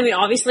 I mean,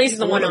 obviously, it's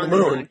the one on the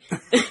moon.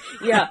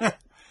 Yeah.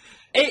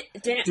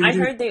 I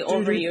heard they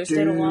overused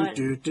it a lot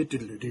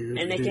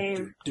in the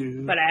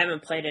game, but I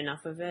haven't played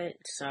enough of it,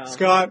 so...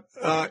 Scott,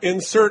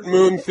 insert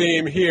Moon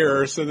theme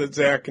here so that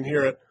Zack can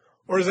hear it.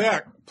 Or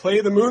Zack, play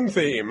the Moon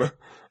theme.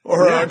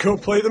 Or go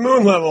play the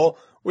Moon level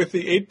with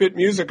the 8-bit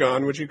music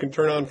on, which you can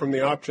turn on from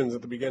the options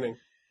at the beginning.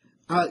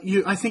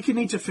 I think you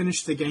need to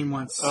finish the game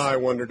once. I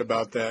wondered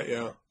about that,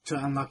 yeah. to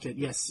unlock it.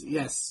 Yes.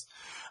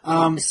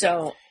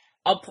 So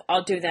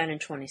I'll do that in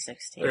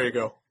 2016. There you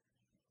go.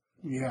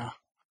 Yeah.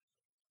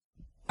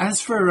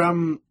 As for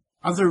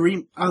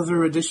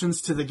other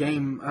additions to the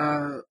game,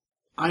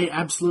 I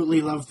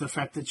absolutely love the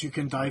fact that you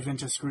can dive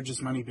into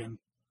Scrooge's money bin.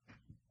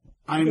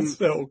 It's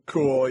so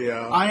cool,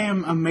 yeah. I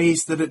am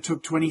amazed that it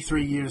took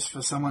 23 years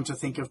for someone to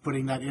think of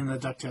putting that in the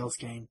DuckTales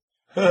game.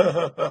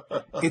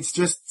 It's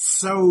just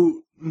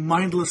so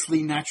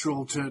mindlessly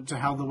natural to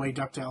how the way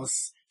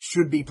DuckTales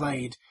should be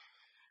played.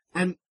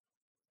 And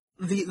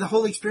the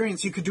whole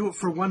experience, you could do it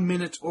for 1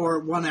 minute or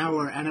 1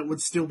 hour and it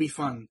would still be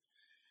fun.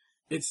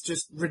 It's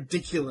just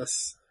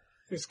ridiculous.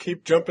 Just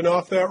keep jumping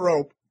off that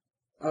rope.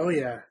 Oh,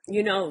 yeah.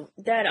 You know,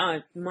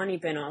 that money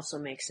bin also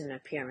makes an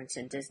appearance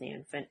in Disney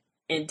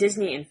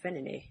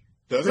Infinity.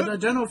 Does But I it?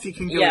 don't know if you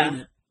can go Yeah. in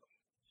it.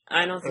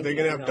 I don't Are think they you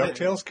going to can have go in.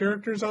 DuckTales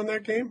characters on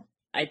that game?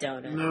 I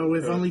doubt it. No,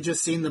 we've only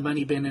just seen the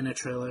money bin in a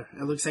trailer.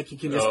 It looks like you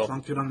can just Oh.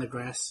 plonk it on the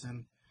grass.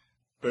 And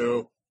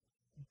Boo.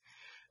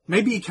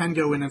 maybe you can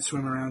go in and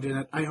swim around in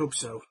it. I hope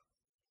so.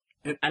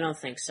 I don't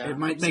think so. It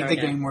might make Sorry,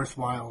 the Dan. game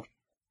worthwhile.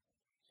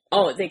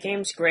 Oh, the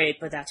game's great,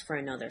 but that's for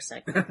another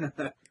segment.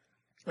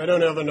 I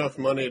don't have enough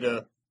money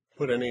to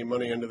put any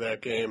money into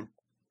that game.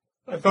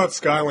 I thought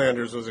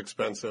Skylanders was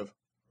expensive.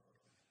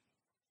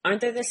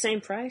 Aren't they the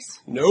same price?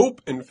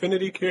 Nope.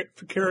 Infinity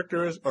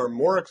characters are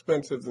more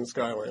expensive than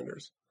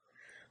Skylanders.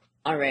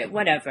 Alright,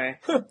 whatever.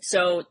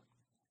 So,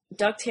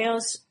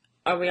 DuckTales,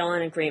 are we all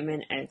in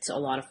agreement? It's a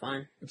lot of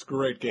fun. It's a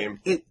great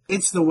game.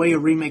 It's the way a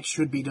remake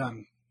should be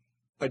done.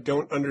 I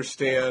don't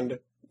understand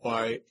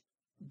why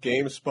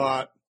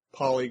GameSpot,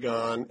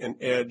 Polygon, and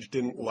Edge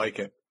didn't like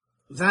it.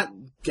 That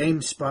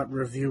GameSpot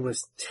review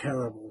was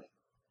terrible.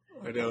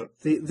 I don't.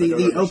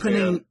 The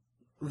understand.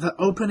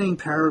 opening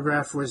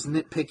paragraph was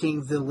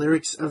nitpicking the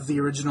lyrics of the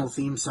original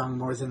theme song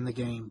more than the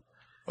game.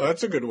 Well,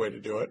 that's a good way to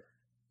do it.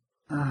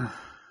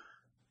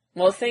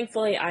 Well,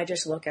 thankfully, I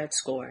just look at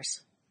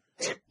scores.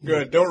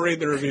 Good. Don't read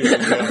the reviews.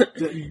 Yeah.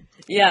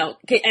 Yeah,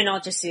 okay, and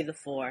I'll just see the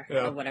 4,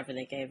 Yeah. or whatever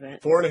they gave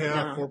it.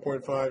 4.5, No.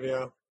 4.5,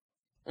 yeah.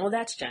 Well,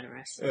 that's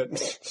generous. All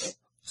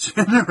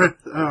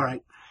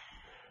right.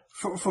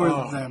 For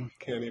them.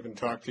 Can't even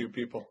talk to you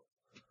people.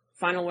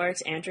 Final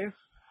words, Andrew?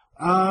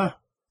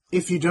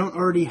 If you don't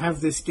already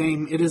have this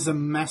game, it is a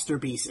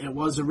masterpiece. It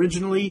was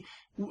originally,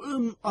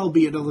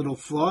 albeit a little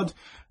flawed.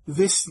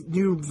 This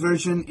new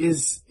version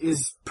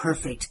is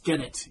perfect.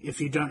 Get it, if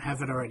you don't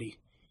have it already.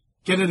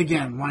 Get it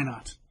again, why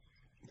not?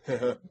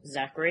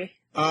 Zachary?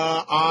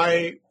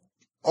 I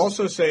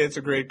also say it's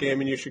a great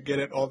game and you should get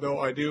it, although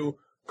I do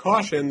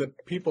caution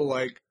that people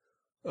like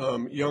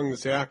young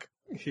Zack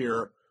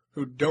here,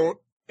 who don't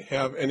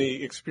have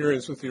any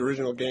experience with the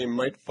original game,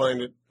 might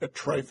find it a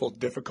trifle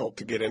difficult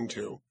to get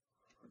into.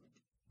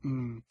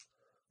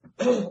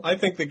 I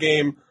think the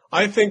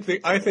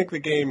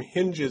game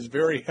hinges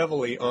very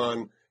heavily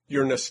on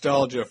your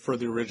nostalgia for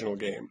the original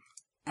game.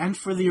 And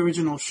for the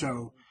original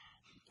show.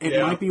 It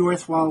Yeah. might be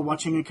worthwhile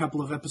watching a couple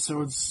of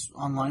episodes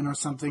online or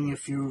something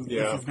if you've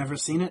never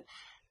seen it.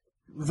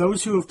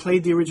 Those who have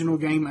played the original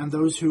game and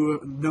those who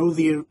know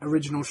the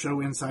original show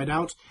inside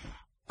out,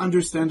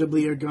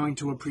 understandably are going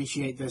to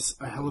appreciate this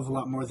a hell of a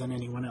lot more than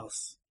anyone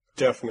else.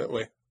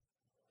 Definitely.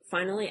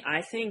 Finally,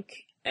 I think,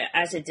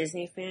 as a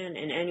Disney fan,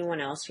 and anyone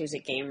else who's a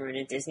gamer and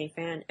a Disney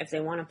fan, if they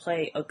want to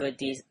play a good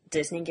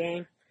Disney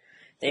game,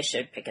 they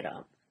should pick it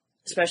up.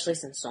 Especially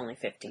since it's only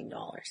 $15.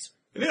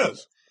 It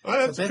is.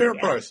 That's a fair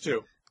price,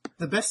 too.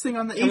 The best thing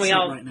on the Can we eShop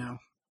all- right now.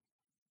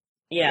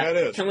 Yeah. Yeah, it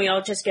is. Can we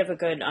all just give a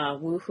good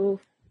woohoo?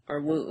 Or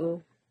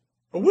woo-oo?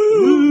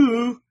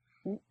 Woo!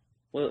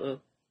 Woo-oo.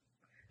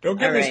 Don't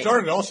get All me right.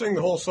 started. I'll sing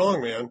the whole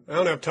song, man. I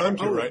don't have time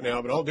to right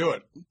now, but I'll do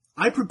it.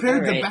 I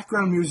prepared All the right.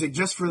 background music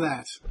just for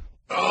that.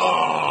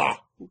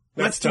 Ah!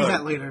 Let's do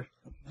that later.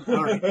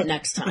 All right.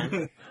 Next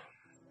time.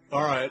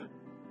 All right.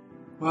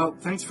 Well,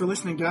 thanks for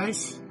listening,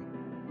 guys.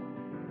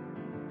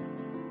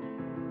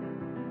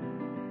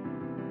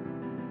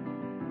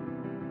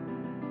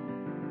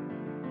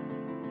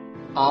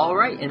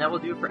 Alright, and that will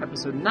do it for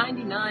episode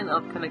 99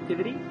 of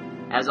Connectivity.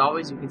 As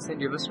always, you can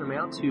send your listener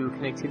mail to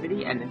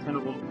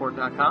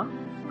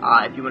connectivity@nintendoworldreport.com.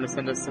 If you want to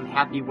send us some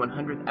happy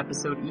 100th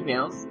episode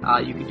emails,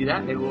 you can do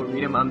that. Maybe we'll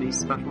read them on the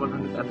special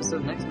 100th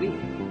episode next week.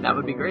 That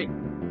would be great.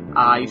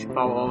 You should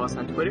follow all of us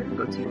on Twitter.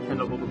 Go to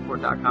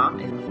nintendoworldreport.com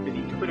and look for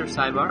the Twitter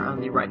sidebar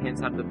on the right-hand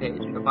side of the page.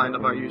 You'll find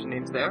all of our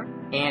usernames there.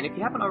 And if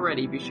you haven't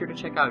already, be sure to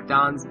check out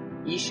Don's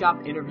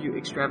eShop interview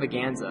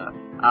extravaganza.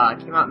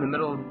 Came out in the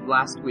middle of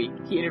last week.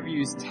 He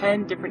interviews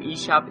 10 different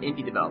eShop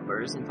indie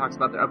developers and talks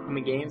about their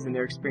upcoming games and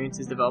their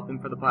experiences developing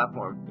for the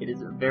platform. It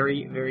is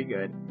very, very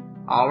good.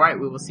 Alright,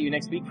 we will see you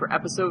next week for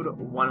episode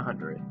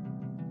 100.